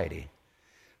society.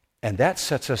 And that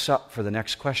sets us up for the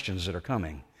next questions that are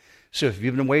coming. So if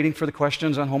you've been waiting for the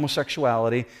questions on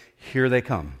homosexuality, here they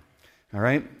come. All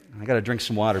right? I got to drink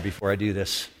some water before I do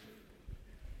this.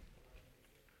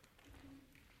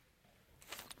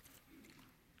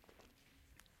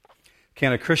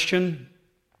 Can a Christian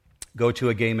go to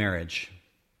a gay marriage?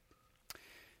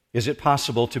 Is it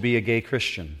possible to be a gay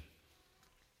Christian?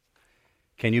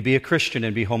 Can you be a Christian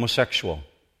and be homosexual?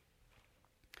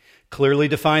 Clearly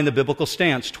define the biblical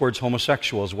stance towards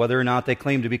homosexuals, whether or not they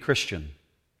claim to be Christian.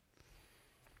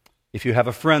 If you have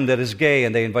a friend that is gay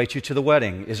and they invite you to the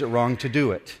wedding, is it wrong to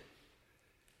do it?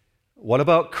 What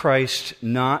about Christ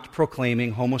not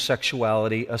proclaiming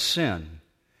homosexuality a sin?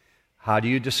 How do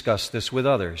you discuss this with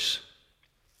others?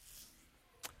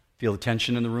 Feel the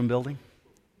tension in the room building?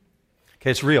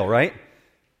 Okay, it's real, right?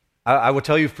 I will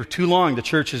tell you for too long the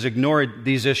church has ignored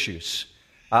these issues.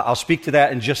 I'll speak to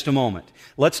that in just a moment.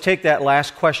 Let's take that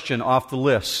last question off the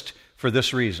list for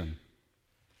this reason.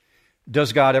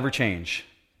 Does God ever change?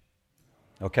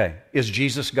 Okay. Is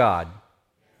Jesus God?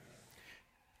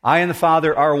 I and the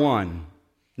Father are one.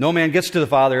 No man gets to the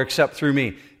Father except through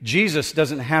me. Jesus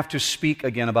doesn't have to speak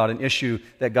again about an issue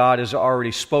that God has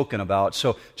already spoken about.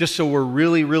 So just so we're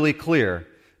really, really clear,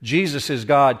 Jesus is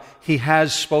God. He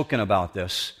has spoken about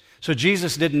this. So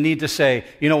Jesus didn't need to say,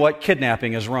 you know what,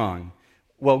 kidnapping is wrong.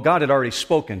 Well, God had already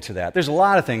spoken to that. There's a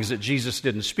lot of things that Jesus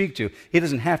didn't speak to. He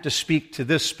doesn't have to speak to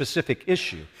this specific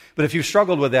issue. But if you've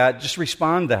struggled with that, just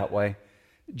respond that way.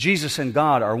 Jesus and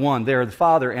God are one. They are the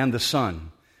Father and the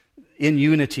Son in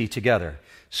unity together.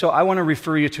 So I want to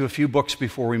refer you to a few books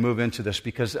before we move into this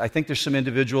because I think there's some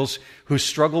individuals who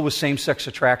struggle with same-sex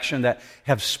attraction that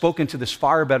have spoken to this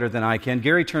far better than I can.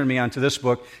 Gary turned me on to this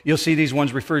book. You'll see these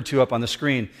ones referred to up on the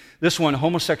screen. This one,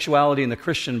 Homosexuality and the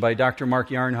Christian by Dr. Mark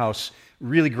Yarnhouse.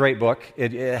 Really great book.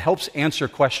 It helps answer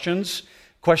questions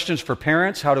for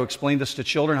parents, how to explain this to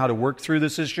children, how to work through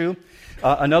this issue.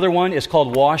 Another one is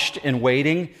called Washed in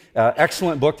Waiting.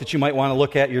 Excellent book that you might want to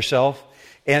look at yourself.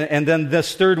 And then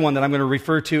this third one that I'm going to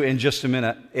refer to in just a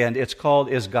minute, and it's called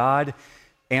Is God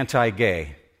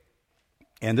Anti-Gay?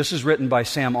 And this is written by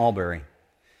Sam Allberry.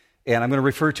 And I'm going to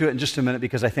refer to it in just a minute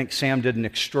because I think Sam did an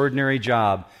extraordinary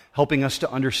job helping us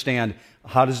to understand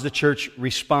how does the church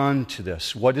respond to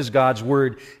this? What does God's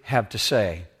Word have to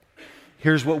say?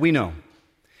 Here's what we know.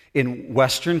 In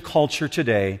Western culture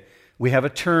today, we have a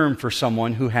term for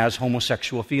someone who has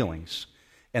homosexual feelings,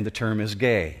 and the term is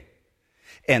gay.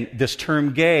 And this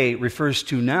term gay refers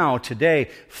to now, today,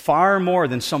 far more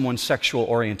than someone's sexual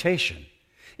orientation.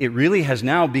 It really has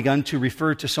now begun to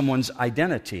refer to someone's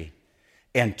identity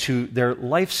and to their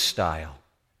lifestyle.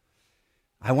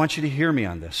 I want you to hear me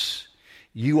on this.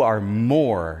 You are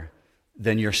more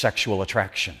than your sexual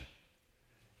attraction.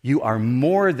 You are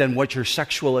more than what your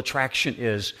sexual attraction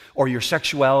is, or your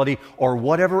sexuality, or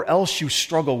whatever else you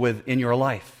struggle with in your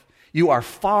life. You are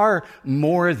far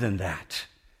more than that.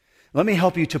 Let me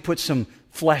help you to put some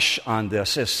flesh on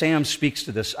this as Sam speaks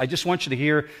to this. I just want you to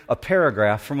hear a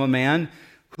paragraph from a man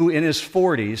who in his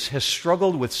 40s has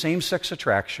struggled with same-sex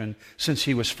attraction since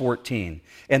he was 14.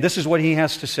 And this is what he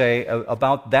has to say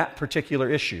about that particular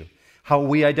issue, how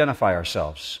we identify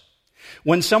ourselves.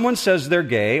 When someone says they're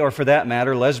gay, or for that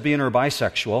matter, lesbian or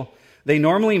bisexual, they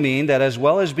normally mean that as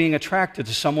well as being attracted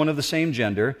to someone of the same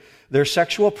gender, their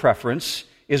sexual preference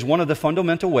is one of the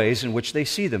fundamental ways in which they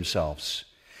see themselves.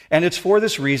 And it's for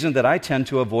this reason that I tend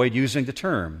to avoid using the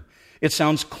term. It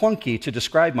sounds clunky to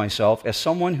describe myself as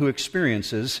someone who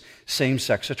experiences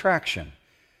same-sex attraction.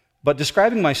 But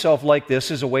describing myself like this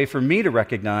is a way for me to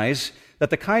recognize that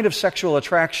the kind of sexual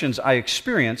attractions I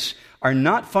experience are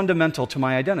not fundamental to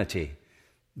my identity.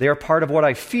 They are part of what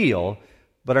I feel,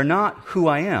 but are not who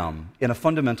I am in a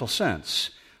fundamental sense.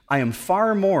 I am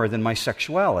far more than my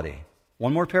sexuality.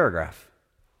 One more paragraph.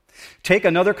 Take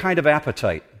another kind of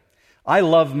appetite. I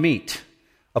love meat.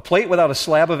 A plate without a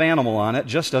slab of animal on it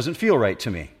just doesn't feel right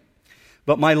to me.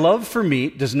 But my love for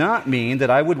meat does not mean that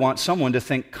I would want someone to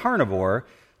think carnivore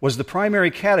was the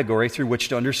primary category through which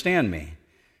to understand me.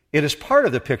 It is part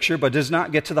of the picture, but does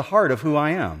not get to the heart of who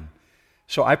I am.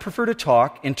 So I prefer to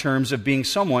talk in terms of being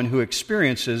someone who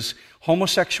experiences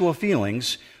homosexual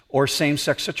feelings or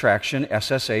same-sex attraction,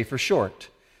 SSA for short.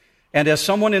 And as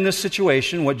someone in this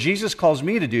situation, what Jesus calls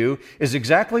me to do is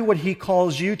exactly what he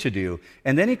calls you to do.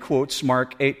 And then he quotes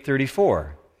Mark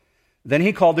 8:34. Then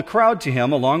he called the crowd to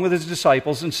him along with his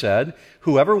disciples and said,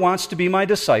 "Whoever wants to be my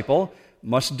disciple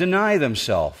must deny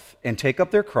themselves and take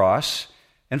up their cross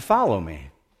and follow me."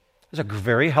 It's a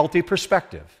very healthy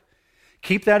perspective.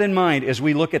 Keep that in mind as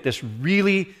we look at this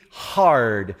really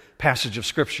hard passage of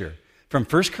Scripture from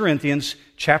 1 Corinthians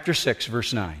chapter 6,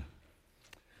 verse 9.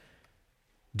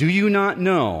 Do you not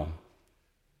know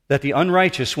that the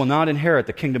unrighteous will not inherit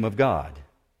the kingdom of God?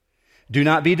 Do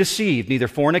not be deceived. Neither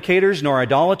fornicators, nor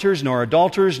idolaters, nor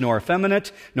adulterers, nor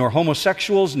effeminate, nor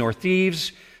homosexuals, nor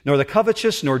thieves, nor the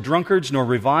covetous, nor drunkards, nor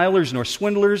revilers, nor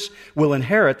swindlers will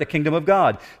inherit the kingdom of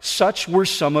God. Such were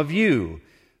some of you.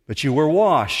 But you were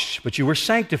washed, but you were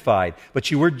sanctified, but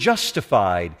you were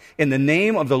justified in the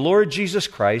name of the Lord Jesus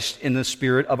Christ in the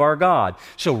Spirit of our God.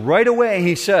 So right away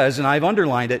he says, and I've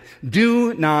underlined it,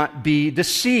 do not be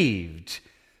deceived,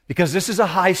 because this is a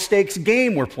high-stakes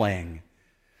game we're playing.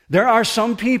 There are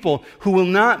some people who will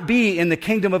not be in the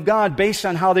kingdom of God based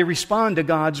on how they respond to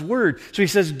God's word. So he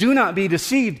says, do not be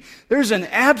deceived. There's an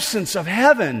absence of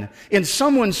heaven in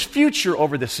someone's future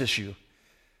over this issue,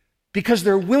 because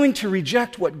they're willing to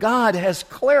reject what God has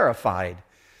clarified.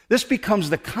 This becomes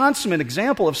the consummate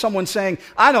example of someone saying,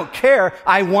 I don't care,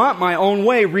 I want my own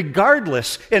way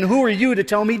regardless, and who are you to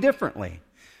tell me differently?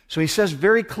 So he says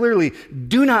very clearly,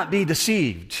 do not be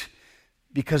deceived,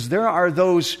 because there are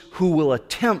those who will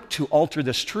attempt to alter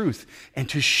this truth and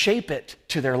to shape it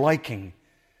to their liking,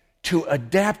 to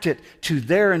adapt it to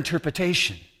their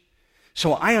interpretation.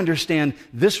 So I understand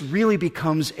this really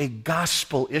becomes a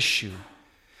gospel issue.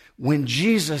 When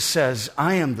Jesus says,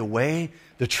 I am the way,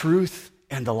 the truth,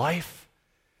 and the life,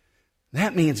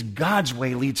 that means God's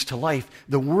way leads to life.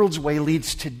 The world's way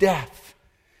leads to death.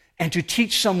 And to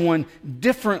teach someone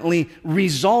differently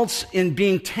results in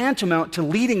being tantamount to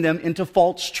leading them into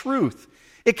false truth.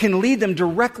 It can lead them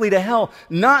directly to hell,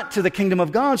 not to the kingdom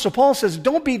of God. So Paul says,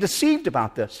 don't be deceived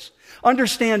about this.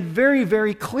 Understand very,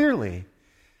 very clearly.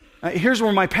 Here's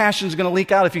where my passion is going to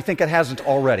leak out if you think it hasn't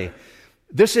already.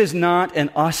 This is not an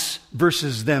us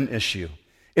versus them issue.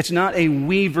 It's not a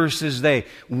we versus they.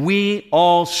 We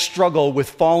all struggle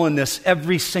with fallenness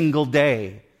every single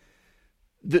day.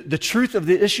 The truth of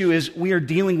the issue is we are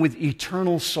dealing with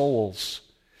eternal souls,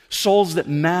 souls that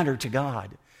matter to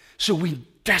God. So we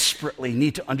desperately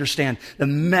need to understand the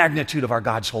magnitude of our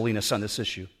God's holiness on this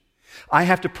issue. I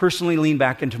have to personally lean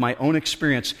back into my own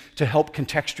experience to help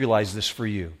contextualize this for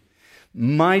you.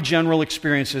 My general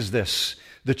experience is this: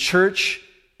 the church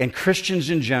and Christians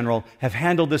in general have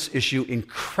handled this issue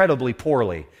incredibly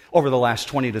poorly over the last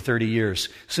 20 to 30 years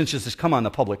since it has come on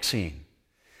the public scene.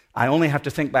 I only have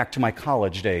to think back to my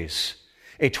college days.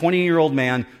 A 20-year-old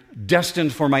man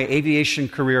destined for my aviation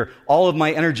career. All of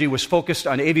my energy was focused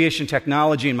on aviation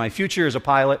technology and my future as a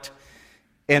pilot.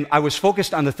 And I was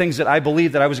focused on the things that I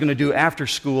believed that I was going to do after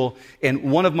school. And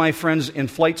one of my friends in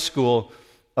flight school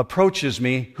approaches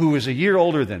me, who is a year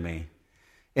older than me,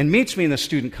 and meets me in the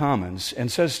student commons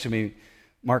and says to me,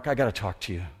 "Mark, I got to talk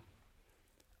to you.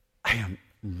 I am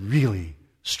really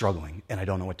struggling and I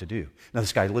don't know what to do." Now,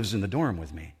 this guy lives in the dorm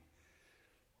with me.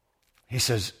 He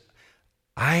says,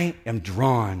 "I am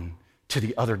drawn to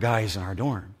the other guys in our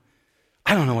dorm.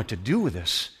 I don't know what to do with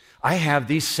this. I have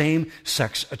these same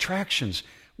sex attractions.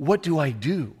 What do I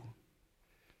do?"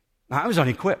 Now, I was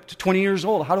unequipped, 20 years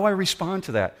old. How do I respond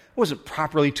to that? I wasn't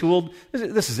properly tooled.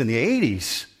 This is in the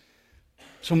 80s.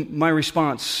 So my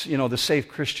response, the safe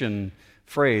Christian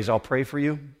phrase, "I'll pray for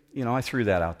you," I threw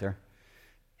that out there.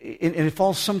 And it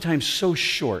falls sometimes so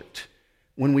short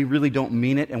when we really don't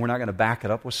mean it and we're not going to back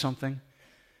it up with something.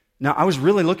 Now, I was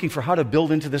really looking for how to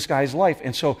build into this guy's life,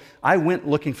 and so I went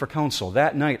looking for counsel.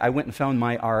 That night, I went and found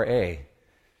my RA.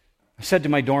 I said to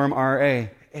my dorm RA,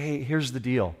 "Hey, here's the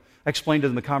deal." I explained to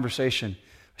them the conversation.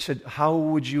 I said, "How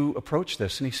would you approach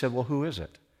this?" And he said, "Well, who is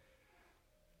it?"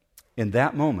 In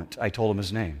that moment, I told him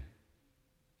his name.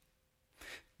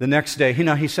 The next day,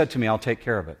 he said to me, "I'll take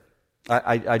care of it."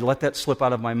 I let that slip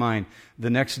out of my mind. The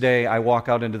next day, I walk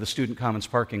out into the student commons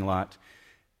parking lot,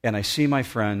 and I see my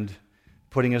friend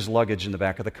putting his luggage in the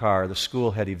back of the car. The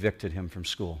school had evicted him from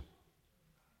school.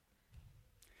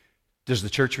 Does the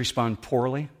church respond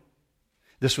poorly?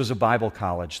 This was a Bible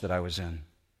college that I was in.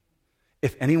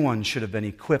 If anyone should have been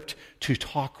equipped to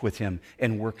talk with him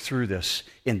and work through this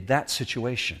in that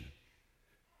situation,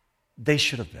 they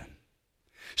should have been.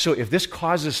 So if this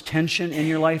causes tension in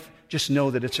your life, just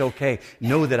know that it's okay.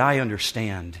 Know that I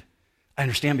understand. I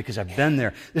understand because I've been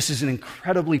there. This is an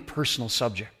incredibly personal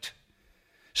subject.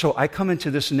 So I come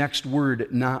into this next word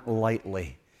not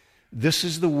lightly. This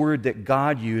is the word that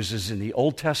God uses in the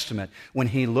Old Testament when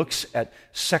he looks at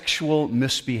sexual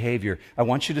misbehavior. I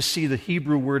want you to see the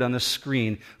Hebrew word on the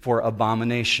screen for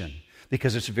abomination,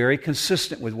 because it's very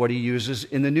consistent with what he uses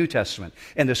in the New Testament.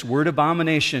 And this word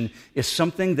abomination is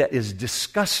something that is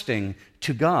disgusting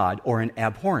to God or an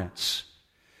abhorrence.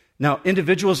 Now,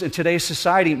 individuals in today's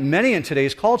society, many in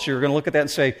today's culture, are going to look at that and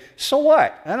say, "So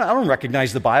what? I don't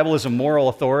recognize the Bible as a moral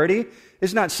authority.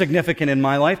 It's not significant in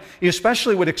my life." You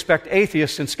especially would expect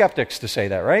atheists and skeptics to say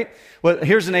that, right? Well,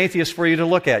 here's an atheist for you to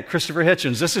look at, Christopher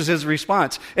Hitchens. This is his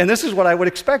response. And this is what I would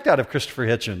expect out of Christopher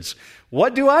Hitchens.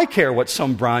 What do I care what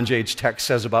some Bronze Age text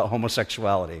says about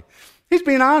homosexuality? He's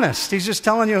being honest. He's just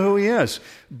telling you who he is.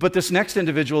 But this next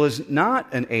individual is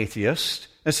not an atheist.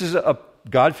 This is a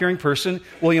God-fearing person,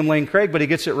 William Lane Craig, but he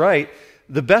gets it right.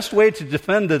 The best way to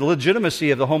defend the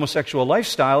legitimacy of the homosexual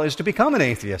lifestyle is to become an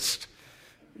atheist.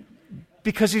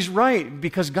 Because he's right,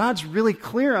 because God's really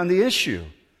clear on the issue.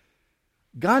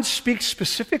 God speaks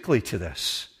specifically to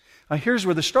this. Now, here's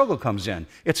where the struggle comes in.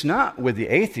 It's not with the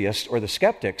atheists or the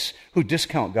skeptics who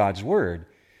discount God's word.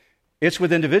 It's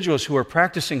with individuals who are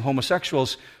practicing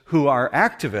homosexuals, who are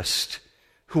activists,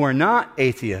 who are not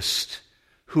atheists,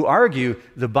 who argue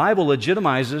the Bible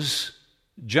legitimizes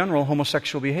general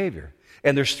homosexual behavior.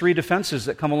 And there's 3 defenses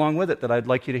that come along with it that I'd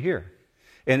like you to hear.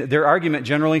 And their argument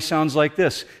generally sounds like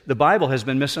this: the Bible has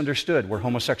been misunderstood where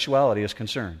homosexuality is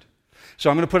concerned. So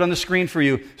I'm going to put on the screen for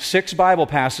you 6 Bible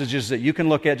passages that you can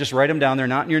look at. Just write them down. They're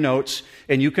not in your notes.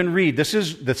 And you can read. This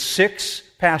is the 6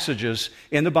 passages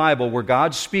in the Bible where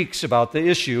God speaks about the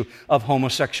issue of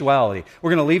homosexuality. We're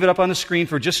going to leave it up on the screen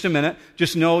for just a minute.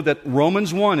 Just know that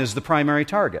Romans 1 is the primary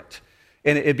target.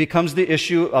 And it becomes the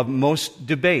issue of most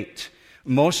debate.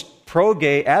 Most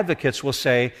pro-gay advocates will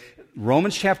say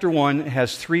Romans chapter 1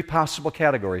 has 3 possible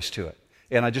categories to it.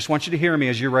 And I just want you to hear me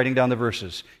as you're writing down the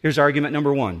verses. Here's argument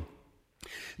number 1.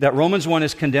 That Romans 1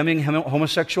 is condemning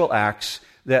homosexual acts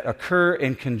that occur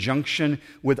in conjunction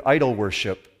with idol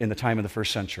worship in the time of the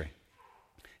first century.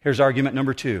 Here's argument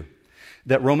number 2.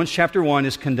 That Romans chapter 1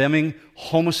 is condemning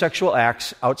homosexual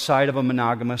acts outside of a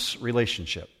monogamous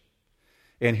relationship.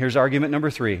 And here's argument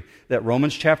number 3. That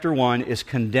Romans chapter 1 is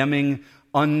condemning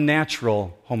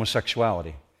unnatural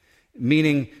homosexuality.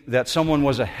 Meaning that someone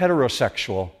was a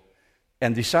heterosexual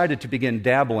and decided to begin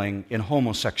dabbling in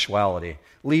homosexuality,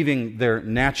 leaving their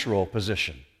natural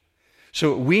position.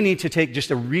 So we need to take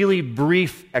just a really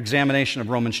brief examination of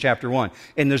Romans chapter 1.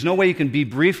 And there's no way you can be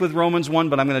brief with Romans 1,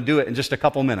 but I'm going to do it in just a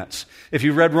couple minutes. If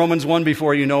you've read Romans 1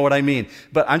 before, you know what I mean.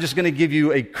 But I'm just going to give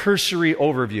you a cursory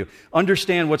overview.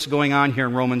 Understand what's going on here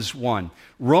in Romans 1.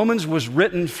 Romans was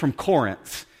written from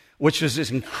Corinth, which is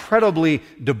this incredibly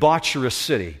debaucherous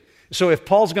city. So if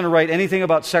Paul's going to write anything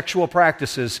about sexual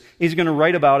practices, he's going to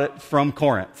write about it from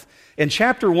Corinth. And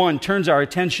chapter 1 turns our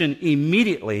attention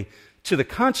immediately to the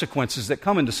consequences that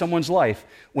come into someone's life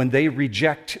when they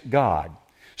reject God.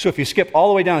 So if you skip all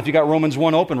the way down, if you got Romans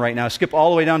 1 open right now, skip all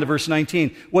the way down to verse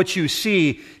 19, what you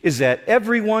see is that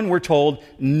everyone, we're told,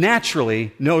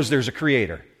 naturally knows there's a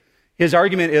creator. His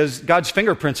argument is God's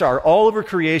fingerprints are all over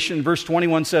creation. Verse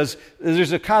 21 says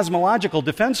there's a cosmological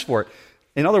defense for it.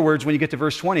 In other words, when you get to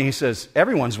verse 20, he says,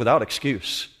 everyone's without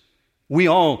excuse. We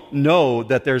all know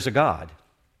that there's a God.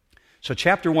 So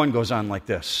chapter 1 goes on like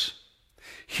this.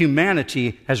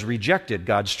 Humanity has rejected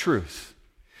God's truth.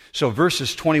 So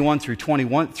verses 21 through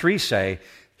 23 say,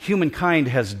 humankind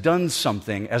has done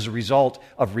something as a result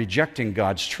of rejecting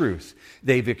God's truth.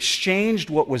 They've exchanged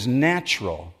what was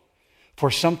natural for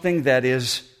something that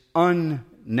is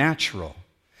unnatural.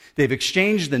 They've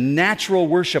exchanged the natural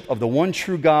worship of the one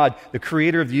true God, the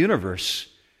creator of the universe,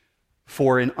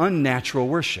 for an unnatural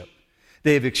worship.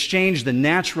 They've exchanged the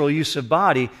natural use of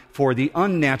body for the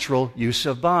unnatural use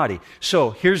of body.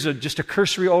 So here's just a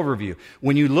cursory overview.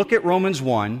 When you look at Romans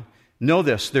 1, know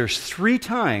this, there's 3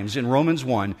 times in Romans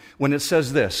 1 when it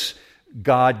says this,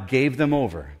 God gave them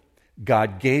over.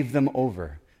 God gave them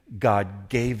over. God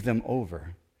gave them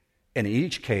over. In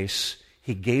each case,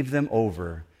 he gave them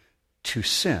over to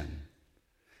sin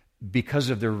because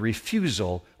of their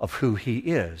refusal of who he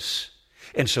is.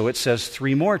 And so it says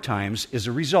 3 more times, as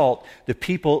a result, the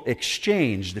people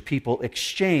exchanged the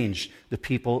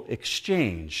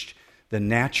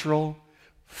natural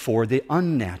for the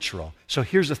unnatural. So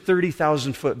here's a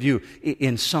 30,000-foot view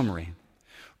in summary.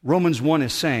 Romans 1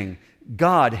 is saying,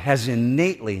 God has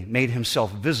innately made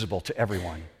himself visible to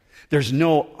everyone. There's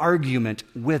no argument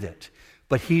with it.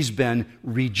 But he's been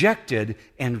rejected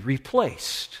and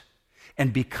replaced.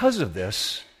 And because of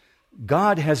this,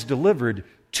 God has delivered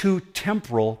 2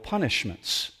 temporal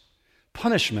punishments.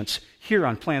 Punishments here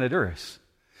on planet Earth.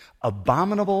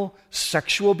 Abominable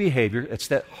sexual behavior, it's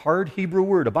that hard Hebrew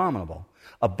word, abominable.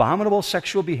 Abominable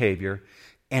sexual behavior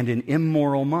and an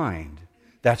immoral mind.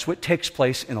 That's what takes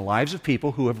place in the lives of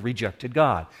people who have rejected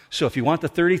God. So if you want the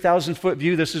 30,000-foot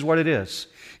view, this is what it is.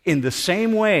 In the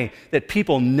same way that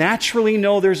people naturally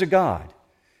know there's a God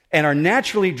and are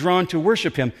naturally drawn to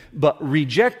worship him, but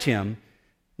reject him,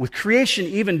 with creation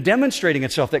even demonstrating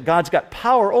itself that God's got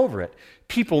power over it,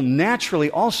 people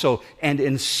naturally also and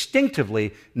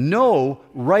instinctively know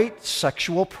right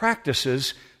sexual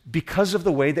practices because of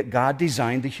the way that God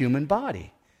designed the human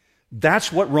body.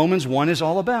 That's what Romans 1 is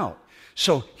all about.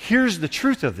 So here's the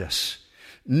truth of this.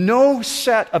 No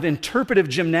set of interpretive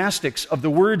gymnastics of the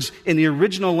words in the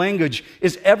original language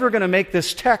is ever going to make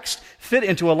this text fit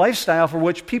into a lifestyle for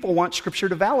which people want Scripture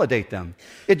to validate them.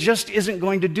 It just isn't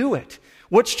going to do it.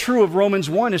 What's true of Romans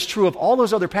 1 is true of all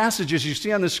those other passages you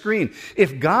see on the screen.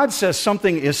 If God says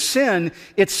something is sin,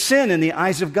 it's sin in the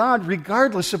eyes of God,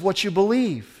 regardless of what you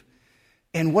believe.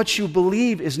 And what you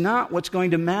believe is not what's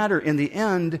going to matter in the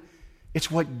end.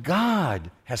 It's what God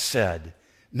has said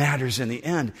matters in the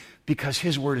end, because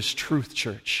his word is truth,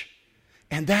 church.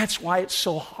 And that's why it's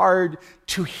so hard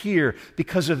to hear,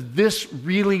 because of this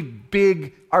really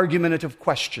big argumentative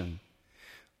question.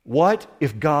 What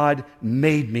if God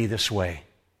made me this way?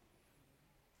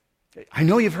 I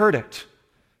know you've heard it,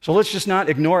 so let's just not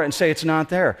ignore it and say it's not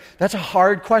there. That's a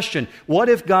hard question. What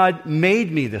if God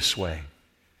made me this way?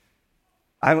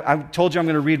 I told you I'm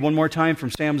going to read one more time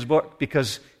from Sam's book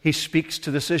because he speaks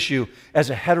to this issue as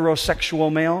a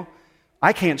heterosexual male.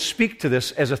 I can't speak to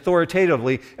this as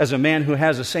authoritatively as a man who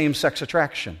has a same-sex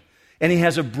attraction. And he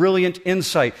has a brilliant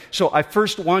insight. So I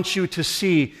first want you to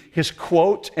see his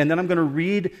quote, and then I'm going to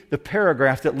read the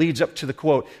paragraph that leads up to the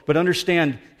quote. But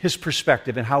understand his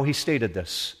perspective and how he stated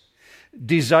this.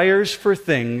 Desires for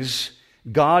things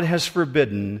God has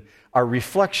forbidden are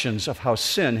reflections of how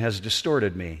sin has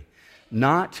distorted me,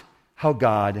 not how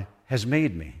God has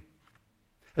made me.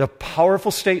 A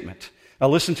powerful statement. Now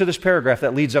listen to this paragraph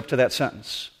that leads up to that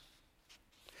sentence.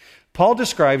 Paul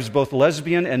describes both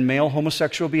lesbian and male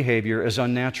homosexual behavior as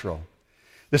unnatural.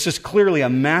 This is clearly a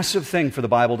massive thing for the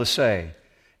Bible to say,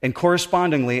 and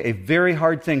correspondingly a very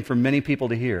hard thing for many people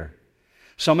to hear.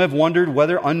 Some have wondered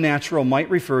whether unnatural might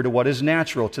refer to what is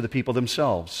natural to the people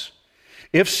themselves.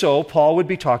 If so, Paul would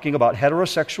be talking about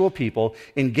heterosexual people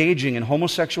engaging in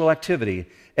homosexual activity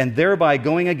and thereby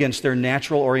going against their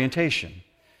natural orientation.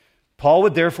 Paul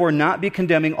would therefore not be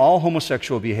condemning all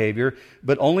homosexual behavior,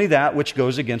 but only that which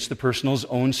goes against the person's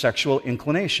own sexual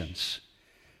inclinations.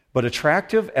 But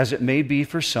attractive as it may be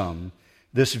for some,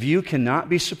 this view cannot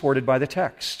be supported by the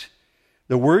text.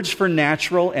 The words for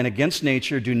natural and against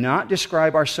nature do not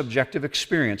describe our subjective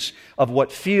experience of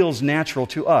what feels natural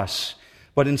to us,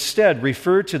 but instead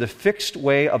refer to the fixed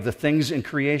way of the things in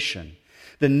creation.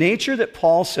 The nature that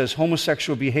Paul says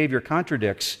homosexual behavior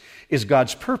contradicts is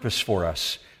God's purpose for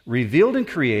us, revealed in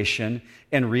creation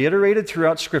and reiterated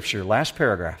throughout Scripture. Last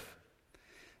paragraph.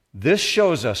 This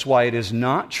shows us why it is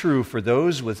not true for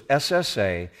those with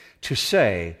SSA to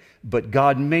say, "But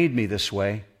God made me this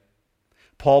way."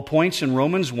 Paul points in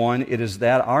Romans 1, it is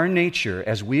that our nature,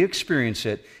 as we experience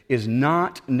it, is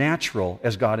not natural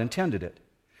as God intended it.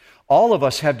 All of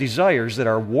us have desires that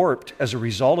are warped as a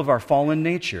result of our fallen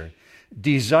nature.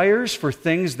 Desires for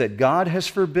things that God has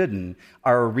forbidden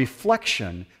are a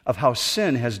reflection of how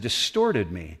sin has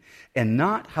distorted me and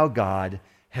not how God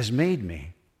has made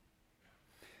me.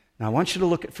 Now, I want you to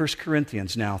look at 1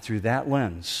 Corinthians now through that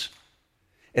lens.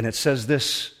 And it says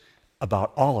this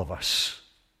about all of us.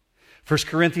 1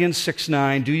 Corinthians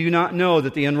 6:9, do you not know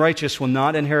that the unrighteous will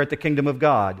not inherit the kingdom of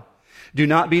God? Do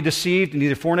not be deceived,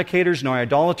 neither fornicators, nor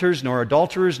idolaters, nor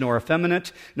adulterers, nor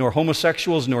effeminate, nor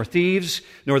homosexuals, nor thieves,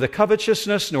 nor the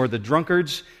covetousness, nor the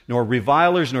drunkards, nor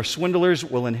revilers, nor swindlers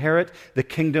will inherit the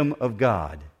kingdom of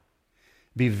God.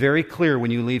 Be very clear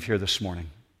when you leave here this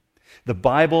morning. The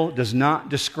Bible does not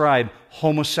describe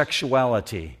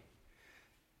homosexuality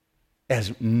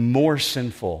as more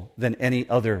sinful than any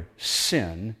other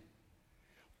sin.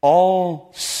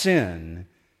 All sin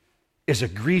is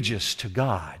egregious to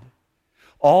God.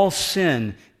 All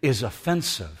sin is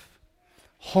offensive.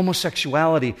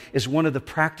 Homosexuality is one of the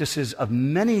practices of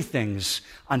many things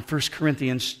on 1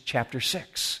 Corinthians chapter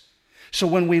 6. So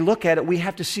when we look at it, we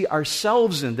have to see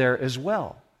ourselves in there as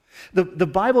well. The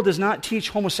Bible does not teach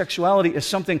homosexuality as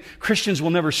something Christians will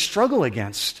never struggle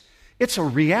against. It's a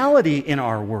reality in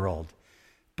our world,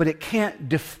 but it can't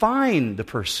define the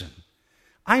person.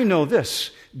 I know this,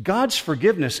 God's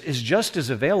forgiveness is just as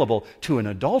available to an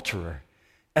adulterer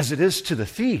as it is to the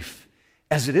thief,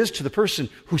 as it is to the person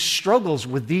who struggles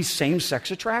with these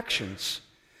same-sex attractions.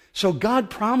 So God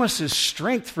promises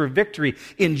strength for victory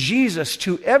in Jesus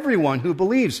to everyone who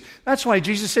believes. That's why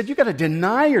Jesus said, you've got to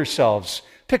deny yourselves,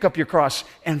 pick up your cross,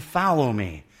 and follow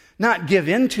me, not give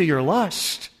in to your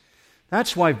lust.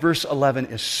 That's why verse 11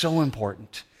 is so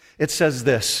important. It says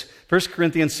this, 1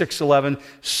 Corinthians 6:11,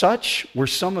 such were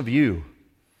some of you,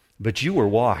 but you were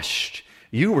washed.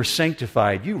 You were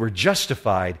sanctified, you were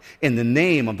justified in the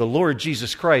name of the Lord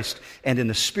Jesus Christ and in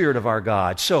the Spirit of our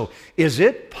God. So, is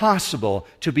it possible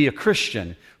to be a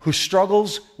Christian who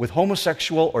struggles with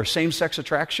homosexual or same-sex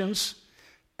attractions?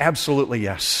 Absolutely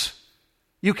yes.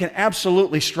 You can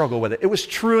absolutely struggle with it. It was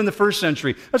true in the first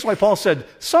century. That's why Paul said,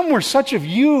 some were such of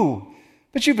you,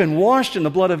 but you've been washed in the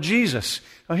blood of Jesus.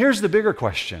 Now here's the bigger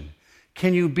question.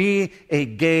 Can you be a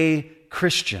gay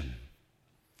Christian?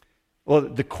 Well,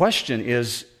 the question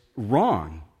is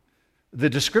wrong. The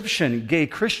description, gay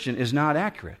Christian, is not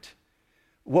accurate.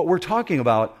 What we're talking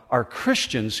about are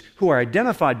Christians who are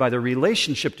identified by their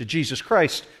relationship to Jesus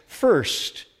Christ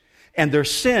first, and their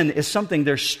sin is something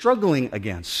they're struggling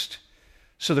against.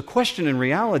 So the question in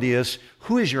reality is,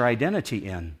 who is your identity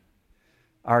in?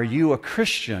 Are you a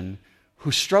Christian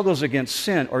who struggles against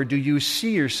sin, or do you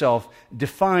see yourself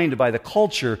defined by the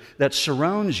culture that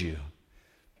surrounds you?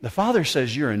 The Father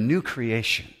says you're a new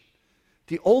creation.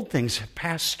 The old things have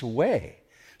passed away.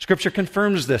 Scripture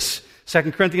confirms this.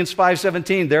 2 Corinthians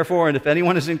 5:17, therefore, and if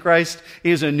anyone is in Christ, he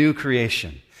is a new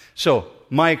creation. So,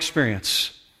 my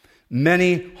experience,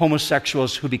 many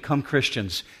homosexuals who become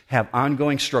Christians have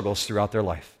ongoing struggles throughout their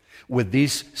life with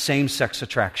these same-sex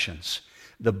attractions.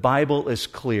 The Bible is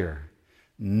clear.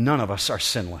 None of us are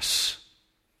sinless.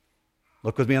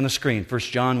 Look with me on the screen,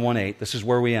 1 John 1:8. This is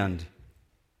where we end.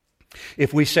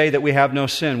 If we say that we have no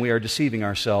sin, we are deceiving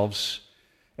ourselves,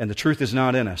 and the truth is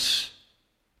not in us.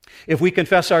 If we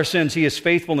confess our sins, He is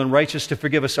faithful and righteous to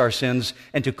forgive us our sins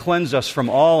and to cleanse us from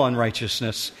all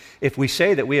unrighteousness. If we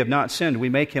say that we have not sinned, we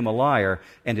make Him a liar,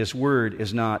 and His word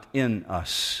is not in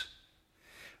us.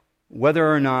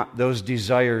 Whether or not those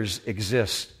desires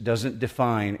exist doesn't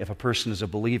define if a person is a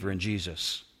believer in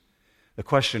Jesus. The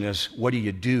question is, what do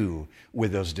you do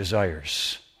with those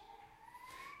desires?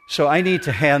 So I need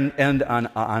to end on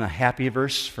a happy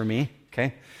verse for me,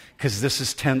 okay? Because this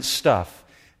is tense stuff.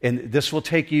 And this will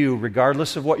take you,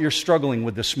 regardless of what you're struggling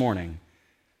with this morning,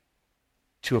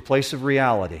 to a place of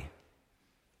reality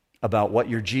about what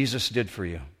your Jesus did for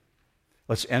you.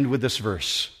 Let's end with this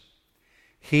verse.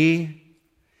 He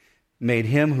made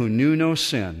him who knew no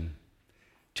sin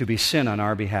to be sin on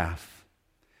our behalf,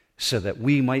 so that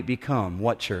we might become,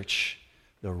 what, church?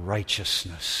 The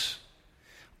righteousness.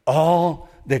 All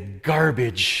the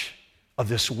garbage of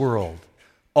this world,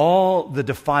 all the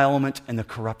defilement and the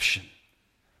corruption,